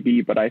whatever it may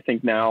be. But I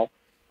think now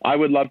I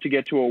would love to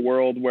get to a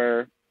world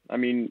where, I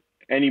mean,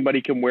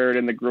 anybody can wear it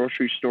in the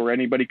grocery store.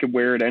 Anybody could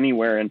wear it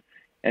anywhere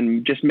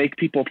and just make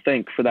people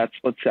think for that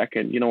split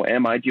second, you know,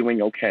 am I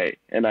doing okay?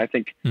 And I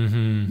think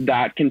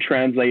that can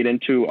translate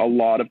into a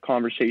lot of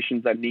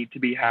conversations that need to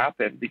be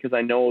happened, because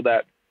I know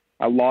that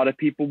a lot of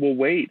people will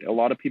wait. A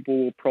lot of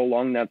people will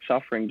prolong that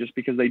suffering just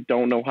because they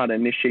don't know how to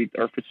initiate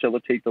or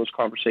facilitate those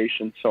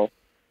conversations. So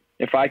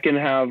if I can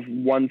have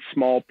one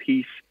small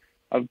piece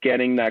of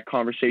getting that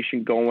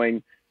conversation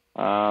going,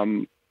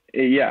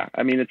 yeah,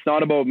 I mean, it's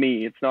not about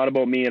me. It's not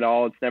about me at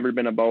all. It's never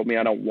been about me.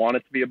 I don't want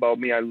it to be about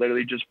me. I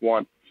literally just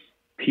want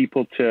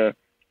people to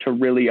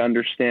really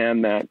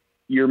understand that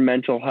your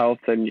mental health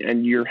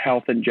and your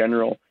health in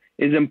general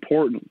is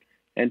important.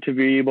 And to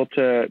be able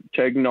to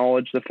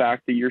acknowledge the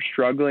fact that you're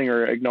struggling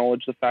or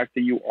acknowledge the fact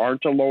that you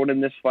aren't alone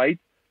in this fight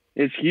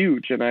is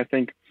huge. And I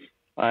think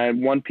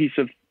one piece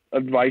of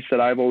advice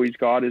that I've always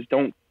got is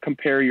don't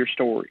compare your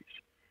stories.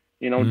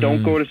 You know,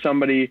 don't go to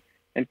somebody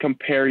and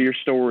compare your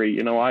story.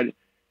 You know,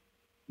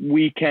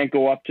 we can't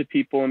go up to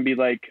people and be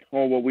like,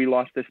 oh, well, we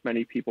lost this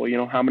many people. You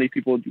know, how many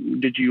people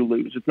did you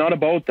lose? It's not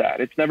about that.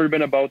 It's never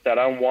been about that.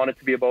 I don't want it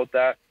to be about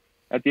that.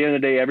 At the end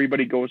of the day,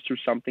 everybody goes through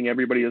something.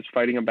 Everybody is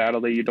fighting a battle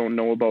that you don't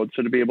know about.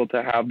 So to be able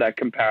to have that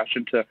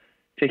compassion to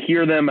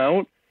hear them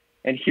out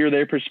and hear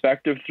their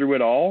perspective through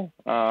it all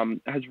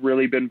has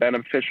really been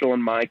beneficial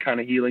in my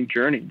kind of healing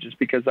journey, just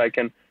because I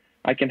can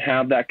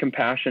have that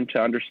compassion to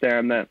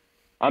understand that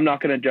I'm not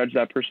going to judge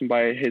that person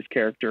by his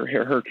character,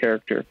 her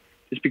character,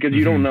 just because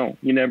you don't know.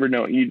 You never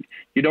know. You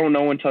don't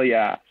know until you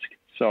ask.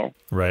 So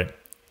right.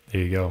 There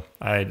you go.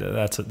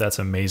 That's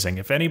amazing.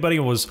 If anybody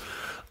was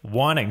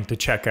wanting to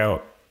check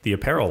out the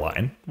apparel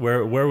line,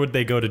 where would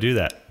they go to do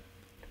that?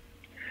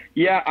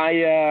 Yeah,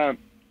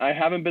 I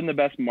haven't been the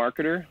best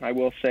marketer. I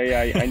will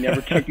say I never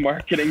took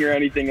marketing or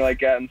anything like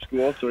that in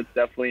school, so it's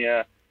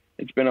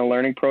it's been a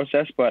learning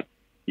process, but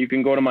you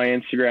can go to my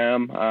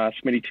Instagram,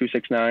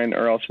 Smitty269,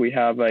 or else we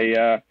have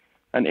an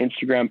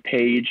Instagram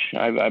page.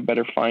 I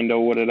better find out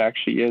what it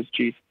actually is.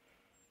 Jeez,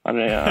 I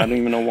don't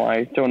even know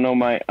why. Don't know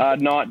my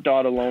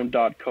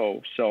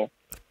not.alone.co. So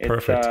it's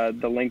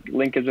Perfect. the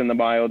link is in the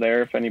bio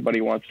there if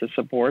anybody wants to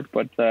support.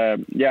 But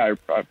yeah,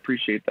 I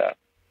appreciate that.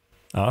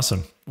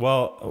 Awesome.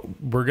 Well,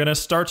 we're going to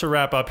start to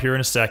wrap up here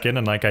in a second.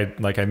 And like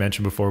I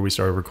mentioned before we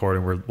started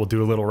recording, we'll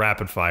do a little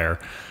rapid fire.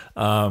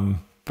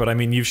 But I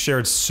mean, you've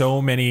shared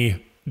so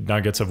many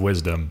nuggets of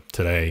wisdom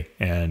today,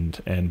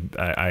 and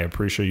I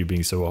appreciate you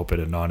being so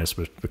open and honest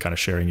with kind of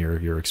sharing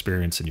your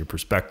experience and your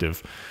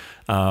perspective.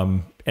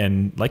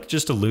 And like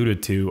just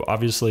alluded to,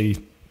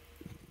 obviously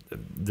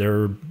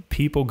there are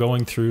people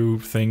going through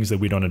things that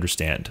we don't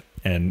understand,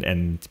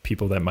 and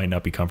people that might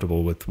not be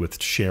comfortable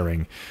with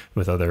sharing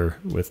with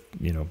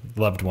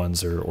loved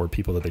ones or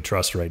people that they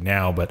trust right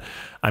now. But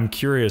I'm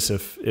curious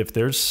if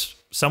there's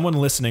someone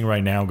listening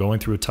right now going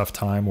through a tough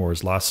time, or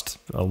has lost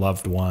a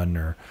loved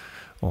one,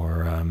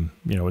 or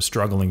is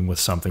struggling with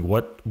something,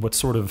 what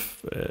sort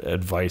of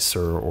advice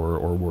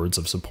or words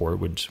of support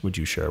would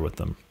you share with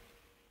them?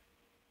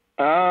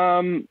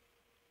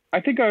 I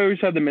think I always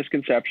had the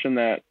misconception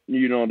that,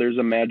 there's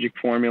a magic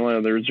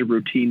formula, there's a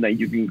routine that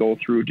you can go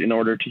through in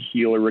order to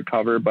heal or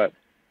recover. But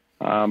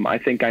I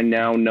think I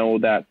now know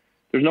that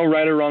there's no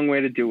right or wrong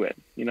way to do it.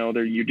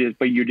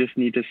 But you just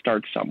need to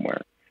start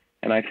somewhere.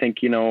 And I think,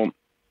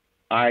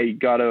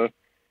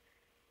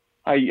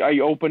 I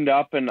opened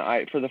up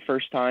for the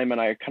first time, and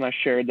I kind of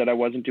shared that I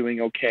wasn't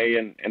doing okay.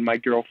 And my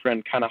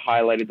girlfriend kind of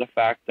highlighted the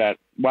fact that,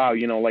 wow,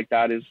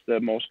 that is the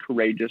most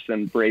courageous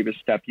and bravest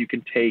step you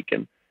can take.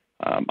 And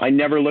I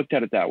never looked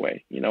at it that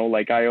way.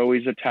 I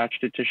always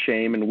attached it to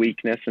shame and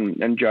weakness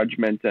and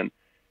judgment.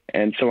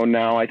 And so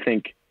now I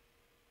think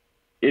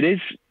it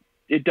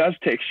does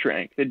take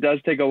strength. It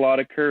does take a lot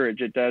of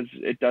courage. It does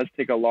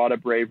take a lot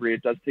of bravery.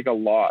 It does take a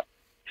lot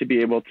to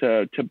be able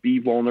to be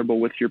vulnerable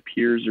with your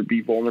peers, or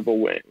be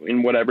vulnerable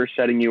in whatever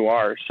setting you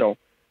are. So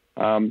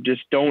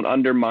just don't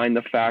undermine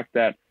the fact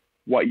that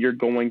what you're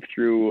going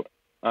through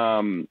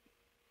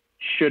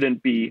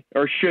shouldn't be,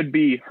 or should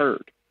be,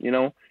 heard.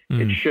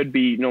 It should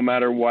be, no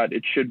matter what,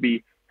 it should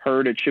be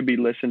heard, it should be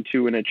listened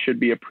to, and it should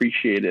be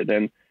appreciated.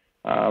 And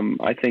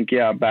I think,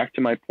 back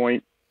to my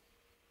point,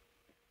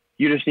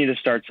 you just need to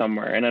start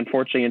somewhere. And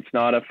unfortunately, it's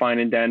not a fine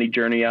and dandy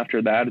journey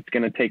after that. It's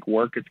going to take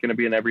work. It's going to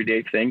be an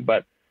everyday thing.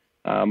 But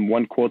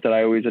one quote that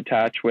I always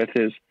attach with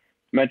is,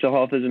 mental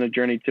health isn't a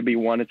journey to be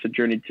won, it's a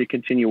journey to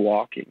continue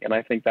walking. And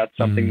I think that's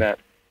something that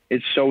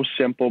is so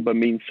simple but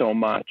means so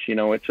much.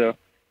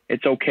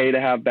 It's okay to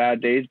have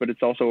bad days, but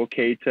it's also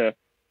okay to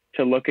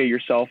look at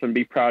yourself and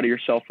be proud of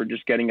yourself for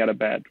just getting out of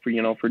bed,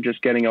 for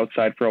just getting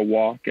outside for a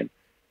walk. And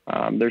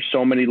there's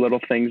so many little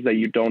things that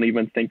you don't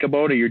even think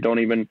about, or you don't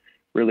even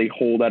really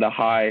hold at a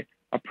high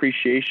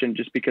appreciation,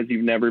 just because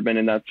you've never been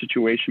in that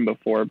situation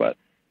before. But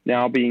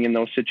now, being in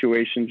those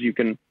situations, you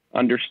can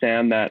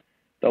understand that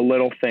the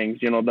little things,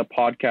 the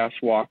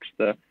podcast walks,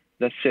 the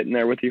sitting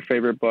there with your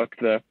favorite book,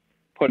 the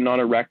putting on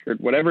a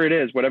record, whatever it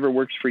is, whatever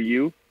works for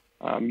you,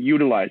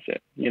 utilize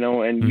it,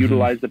 and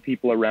utilize the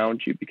people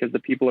around you, because the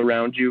people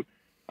around you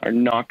are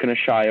not going to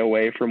shy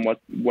away from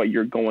what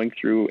you're going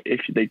through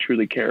if they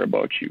truly care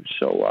about you.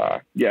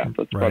 So,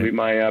 that's probably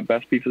my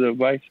best piece of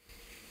advice.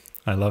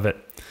 I love it.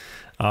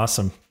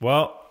 Awesome.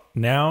 Well,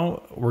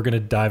 now we're going to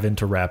dive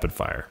into rapid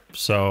fire.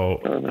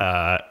 So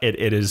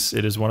it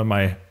is one of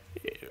my,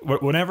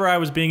 whenever I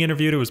was being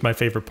interviewed, it was my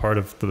favorite part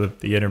of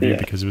the interview,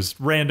 because it was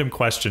random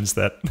questions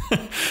that,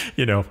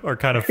 are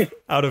kind of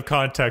out of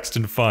context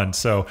and fun.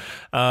 So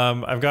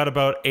I've got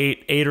about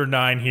eight or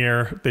nine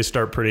here. They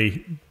start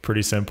pretty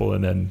simple,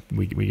 and then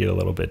we get a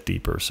little bit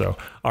deeper. So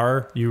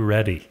are you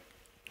ready?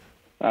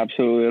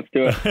 Absolutely. Let's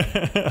do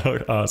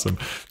it. Awesome.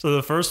 So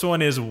the first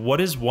one is, what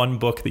is one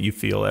book that you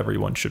feel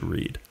everyone should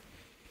read?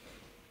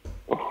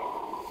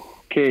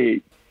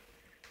 Okay.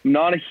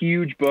 Not a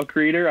huge book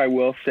reader, I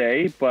will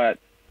say, but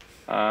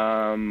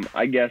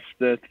I guess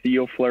the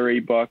Theo Fleury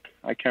book,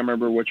 I can't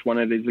remember which one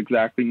it is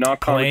exactly.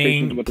 Not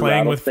Conversations with the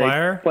Playing with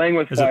Fire? Playing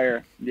with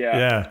Fire.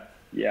 Yeah.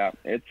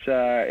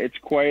 It's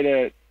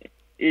quite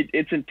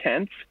it's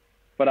intense,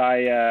 but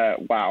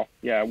wow.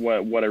 Yeah.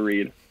 What a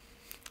read.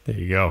 There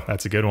you go.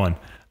 That's a good one.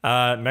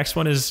 Next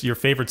one is your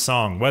favorite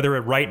song, whether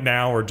it right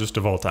now or just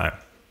of all time.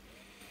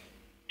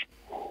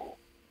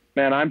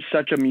 Man, I'm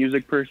such a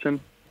music person.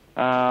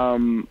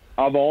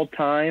 Of all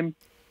time,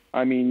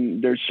 I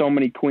mean, there's so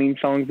many Queen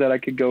songs that I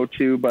could go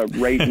to, but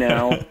right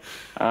now,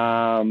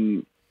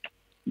 I'm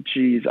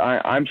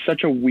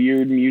such a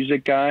weird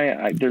music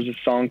guy. There's a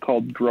song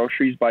called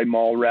Groceries by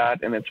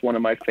Mallrat, and it's one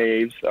of my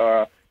faves.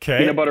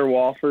 Peanut Butter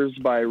Waffles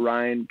by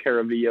Ryan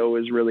Caravillo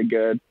is really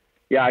good.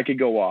 Yeah, I could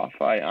go off.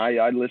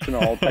 I listen to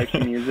all types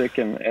of music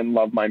and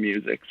love my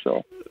music.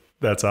 So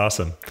that's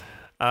awesome.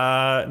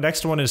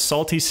 Next one is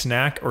salty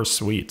snack or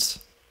sweets?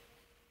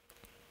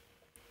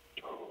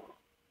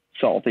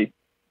 Salty.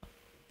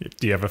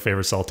 Do you have a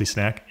favorite salty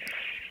snack?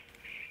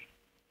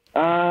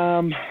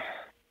 I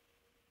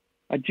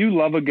do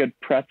love a good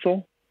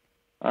pretzel.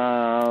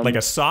 Like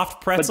a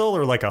soft pretzel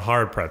or like a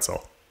hard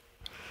pretzel?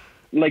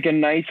 Like a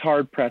nice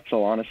hard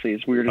pretzel, honestly,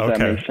 as weird as that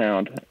may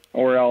sound.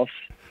 Or else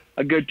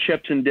a good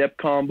chips and dip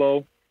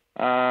combo.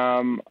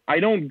 I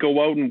don't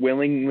go out and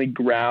willingly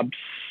grab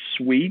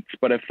sweets,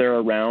 but if they're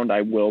around,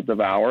 I will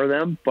devour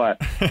them.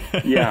 But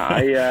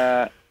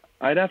yeah,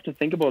 I'd have to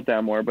think about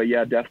that more. But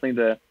yeah,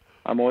 definitely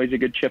I'm always a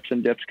good chips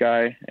and dips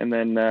guy. And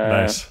then,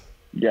 nice.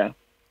 Yeah.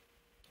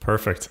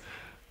 Perfect.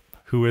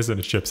 Who isn't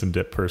a chips and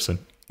dip person?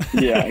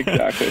 Yeah,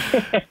 exactly.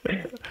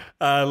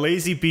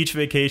 Lazy beach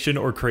vacation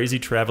or crazy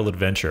travel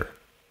adventure?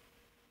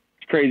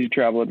 Crazy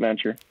travel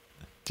adventure.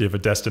 Do you have a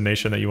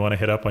destination that you want to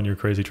hit up on your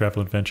crazy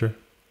travel adventure?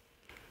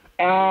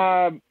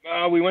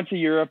 We went to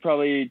Europe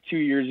probably 2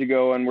 years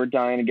ago, and we're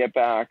dying to get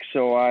back.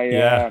 So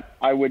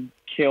I would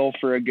kill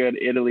for a good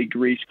Italy,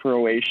 Greece,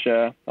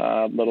 Croatia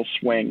little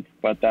swing.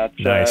 But that's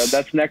nice.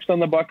 That's next on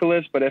the bucket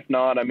list. But if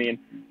not, I mean,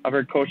 I've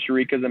heard Costa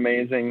Rica is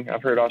amazing.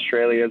 I've heard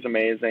Australia is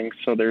amazing.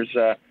 So there's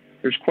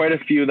quite a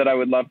few that I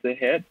would love to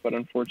hit, but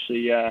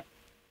unfortunately,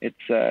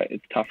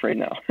 it's tough right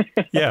now.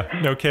 Yeah,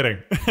 no kidding.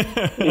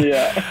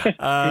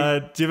 Yeah.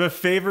 Do you have a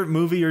favorite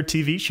movie or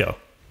TV show?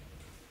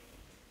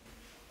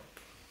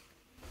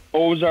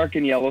 Ozark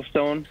and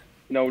Yellowstone,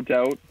 no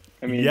doubt.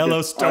 I mean,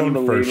 Yellowstone,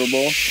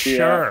 unbelievable. For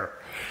sure.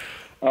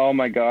 Yeah. Oh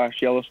my gosh,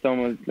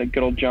 Yellowstone was the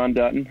good old John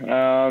Dutton.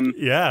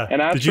 Yeah.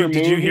 And as did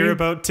you hear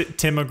about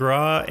Tim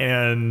McGraw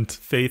and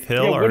Faith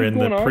Hill are in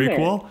the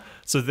prequel?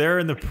 So they're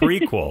in the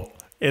prequel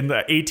in the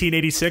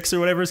 1886 or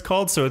whatever it's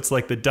called. So it's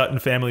like the Dutton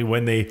family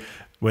when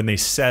they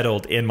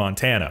settled in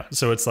Montana.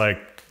 So it's like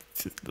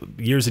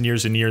years and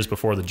years and years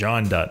before the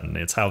John Dutton.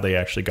 It's how they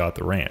actually got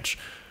the ranch.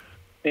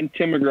 And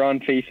Tim McGraw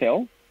and Faith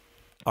Hill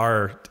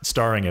are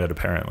starring in it,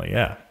 apparently.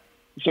 Yeah.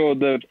 So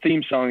the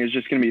theme song is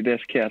just going to be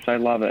This Kiss. I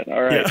love it.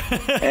 All right.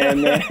 Yeah.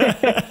 And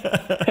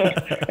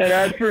and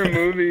as for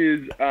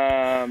movies,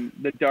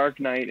 The Dark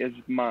Knight is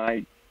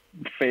my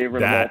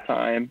favorite of all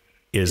time.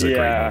 Is a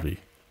great movie.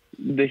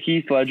 The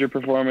Heath Ledger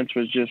performance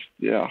was just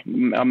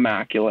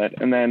immaculate.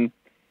 And then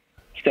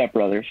Step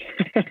Brothers.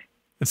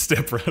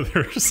 Step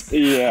Brothers.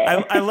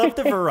 Yeah. I love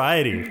the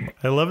variety.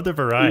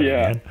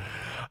 Man.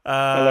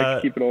 I like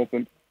to keep it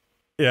open.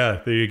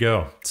 Yeah, there you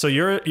go. So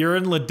you're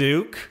in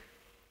Leduc.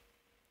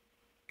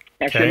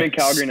 Actually, I'm in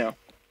Calgary now.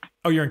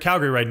 Oh, you're in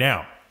Calgary right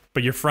now,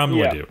 but you're from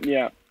Leduc.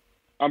 Yeah,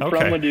 I'm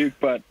from Leduc,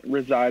 but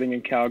residing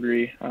in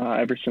Calgary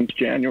ever since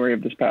January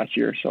of this past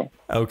year. So.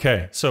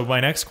 Okay, so my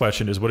next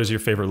question is, what is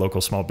your favorite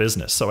local small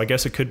business? So I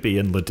guess it could be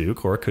in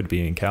Leduc or it could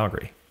be in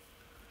Calgary.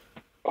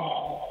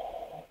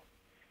 Oh,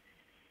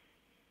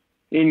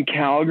 in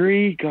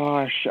Calgary,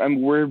 gosh,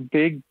 we're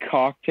big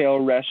cocktail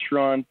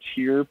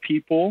restaurateur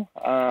people,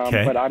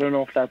 but I don't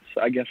know if that's,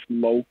 I guess,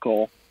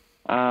 local.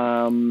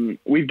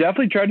 We've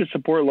definitely tried to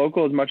support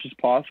local as much as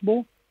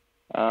possible.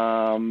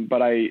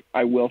 But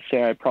I will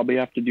say I probably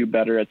have to do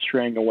better at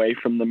straying away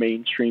from the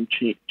mainstream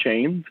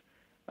chains.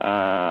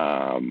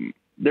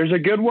 There's a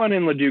good one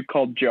in Leduc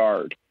called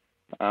Jarred.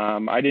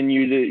 I didn't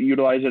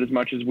utilize it as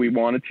much as we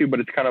wanted to, but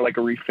it's kind of like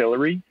a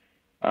refillery.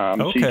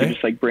 So you can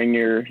just like bring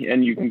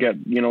and you can get,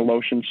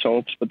 lotion,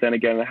 soaps, but then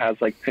again, it has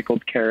like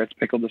pickled carrots,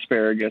 pickled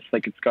asparagus.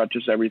 Like it's got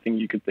just everything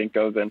you could think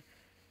of. And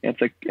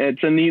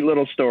it's a neat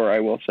little store, I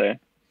will say.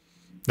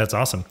 That's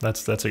awesome.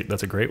 That's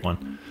a great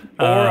one.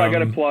 Or I got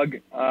to plug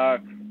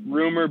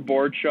Rumor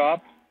Board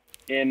Shop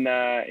in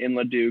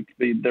Leduc.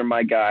 They're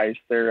my guys.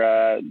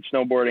 They're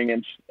snowboarding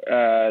and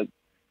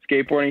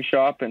skateboarding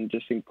shop, and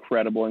just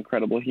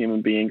incredible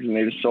human beings. And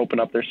they just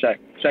opened up their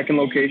second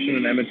location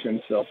in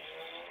Edmonton. So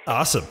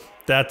awesome.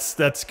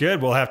 That's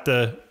good. We'll have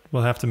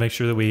to make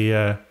sure that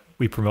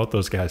we promote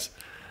those guys.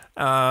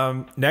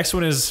 Next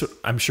one is,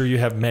 I'm sure you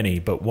have many,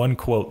 but one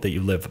quote that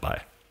you live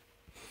by.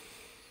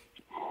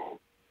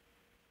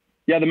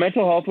 Yeah, the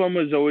mental health one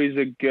was always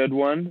a good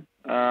one.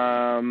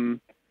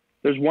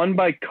 There's one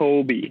by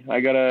Kobe.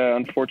 I gotta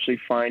unfortunately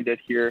find it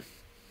here.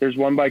 There's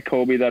one by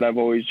Kobe that I've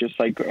always just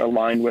like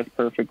aligned with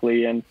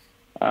perfectly, and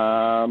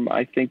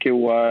I think it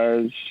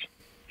was.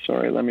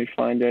 Sorry, let me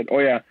find it. Oh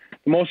yeah,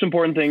 the most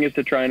important thing is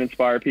to try and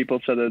inspire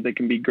people so that they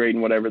can be great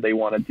in whatever they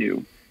want to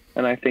do,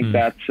 and I think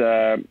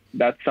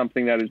that's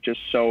something that is just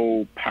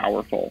so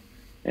powerful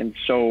and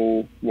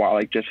so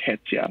just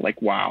hits you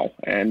like wow.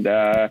 And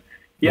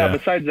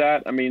besides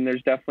that, I mean,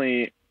 there's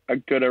definitely a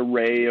good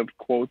array of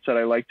quotes that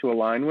I like to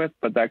align with,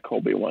 but that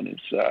Kobe one is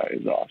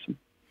awesome.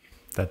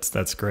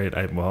 That's great.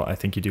 I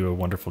think you do a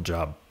wonderful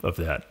job of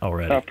that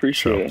already. I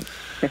appreciate it.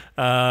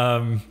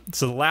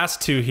 So the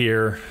last two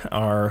here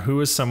are,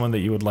 who is someone that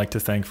you would like to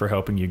thank for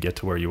helping you get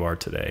to where you are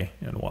today,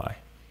 and why?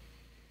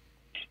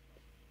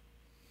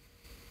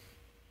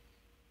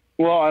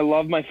 Well, I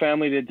love my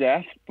family to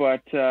death,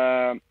 but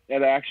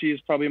it actually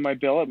is probably my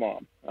billet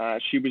mom.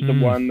 She was the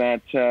one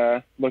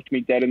that looked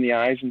me dead in the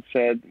eyes and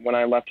said, when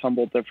I left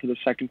Humboldt there for the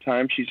second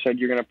time, she said,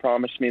 "You're going to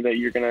promise me that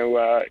you're going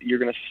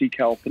to seek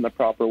help in the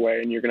proper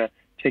way, and you're going to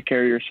take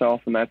care of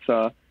yourself." And that's,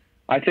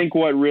 I think,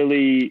 what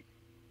really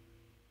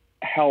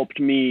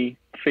helped me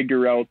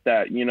figure out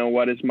that,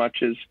 as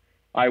much as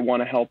I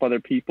want to help other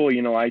people,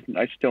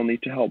 I still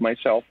need to help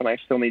myself, and I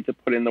still need to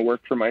put in the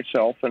work for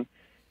myself.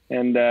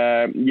 And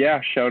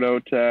yeah, shout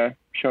out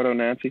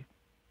Nancy.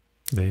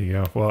 There you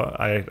go. Well,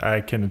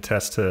 I can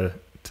attest to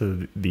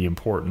the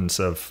importance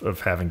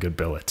of having good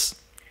billets,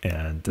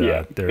 and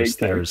there's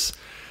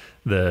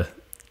the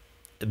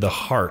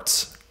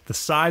hearts, the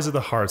size of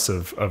the hearts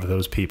of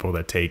those people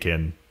that take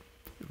in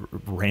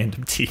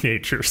random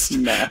teenagers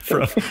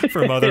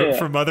from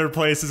other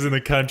places in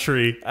the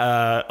country,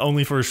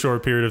 only for a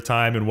short period of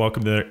time, and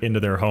welcome them into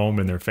their home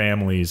and their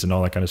families and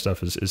all that kind of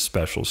stuff is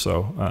special.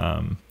 So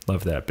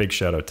love that. Big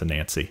shout out to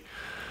Nancy.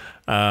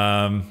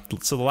 So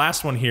the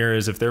last one here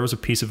is, if there was a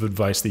piece of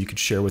advice that you could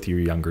share with your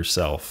younger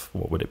self,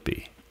 what would it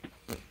be?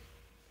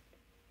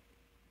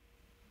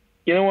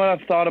 You know what?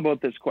 I've thought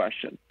about this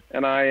question,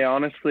 and I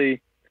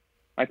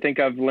think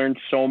I've learned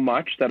so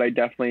much that I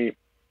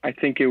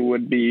think it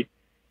would be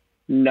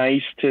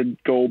nice to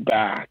go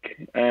back.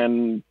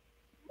 And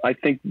I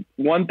think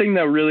one thing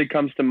that really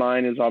comes to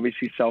mind is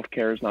obviously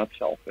self-care is not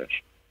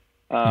selfish.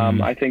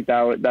 I think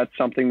that's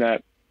something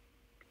that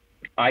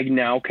I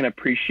now can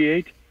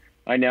appreciate.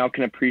 I now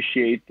can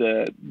appreciate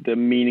the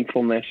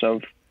meaningfulness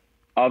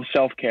of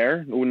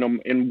self-care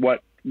in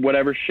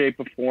whatever shape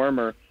or form,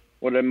 or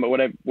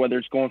whether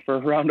it's going for a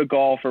round of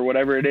golf or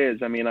whatever it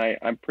is. I mean,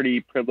 I'm pretty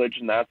privileged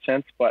in that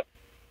sense. But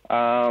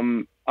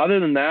other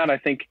than that, I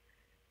think,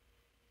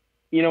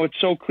 it's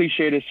so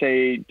cliche to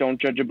say, don't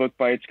judge a book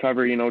by its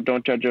cover,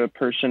 don't judge a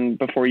person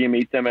before you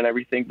meet them and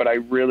everything. But I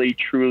really,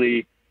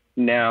 truly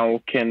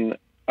now can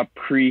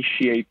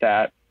appreciate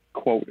that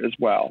quote as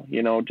well,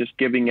 just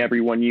giving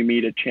everyone you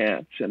meet a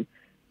chance. And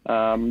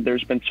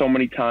there's been so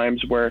many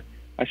times where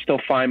I still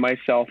find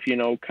myself,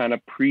 kind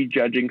of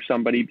prejudging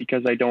somebody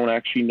because I don't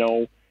actually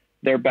know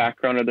their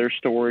background or their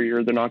story,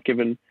 or they're not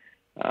given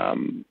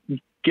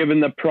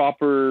the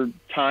proper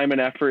time and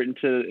effort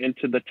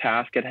into the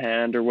task at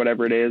hand or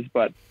whatever it is.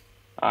 But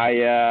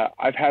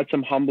I've had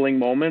some humbling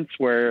moments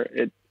where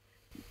it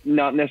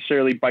not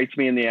necessarily bites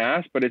me in the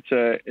ass, but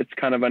it's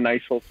kind of a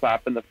nice little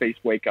slap in the face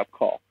wake up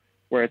call,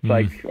 where it's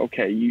like,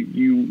 okay,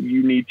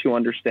 you need to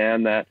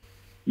understand that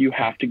you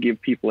have to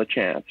give people a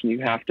chance, and you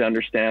have to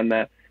understand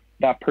that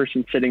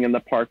person sitting in the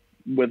park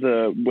with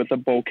a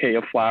bouquet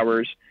of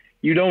flowers,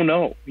 you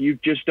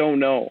just don't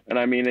know. And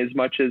I mean, as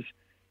much as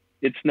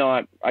it's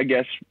not, I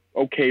guess,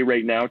 okay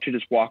right now to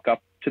just walk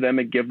up to them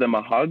and give them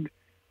a hug,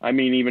 I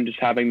mean, even just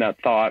having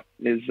that thought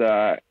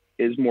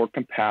is more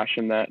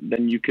compassion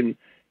than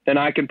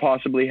I can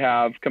possibly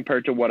have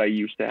compared to what I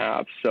used to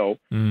have. So,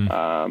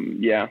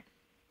 yeah.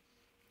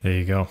 There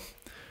you go.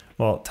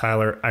 Well,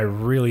 Tyler, I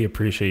really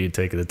appreciate you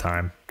taking the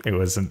time. It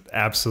was an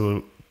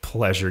absolute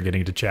pleasure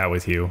getting to chat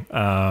with you.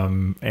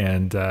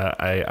 And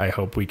I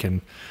hope we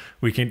can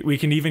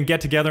even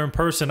get together in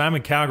person. I'm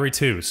in Calgary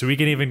too, so we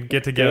can even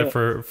get together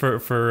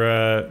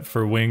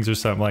for wings or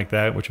something like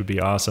that, which would be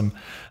awesome.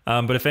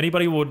 But if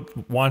anybody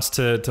wants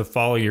to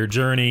follow your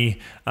journey,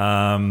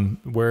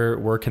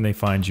 where can they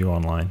find you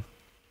online?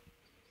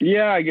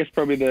 Yeah, I guess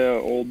probably the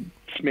old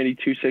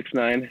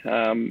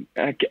Smitty269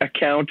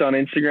 account on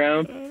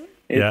Instagram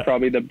is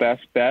probably the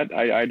best bet.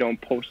 I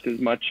don't post as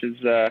much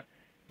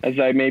as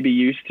I maybe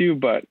used to,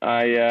 but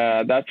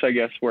that's, I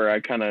guess, where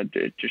I kind of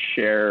just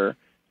share,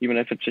 even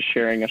if it's just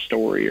sharing a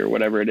story or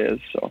whatever it is.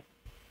 So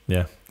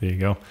yeah, there you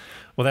go.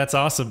 Well, that's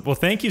awesome. Well,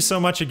 thank you so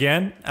much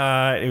again.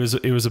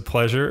 It was a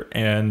pleasure,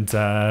 and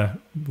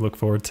look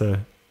forward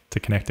to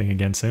connecting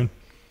again soon.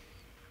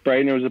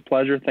 Bryton, it was a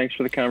pleasure. Thanks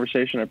for the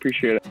conversation. I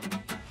appreciate it.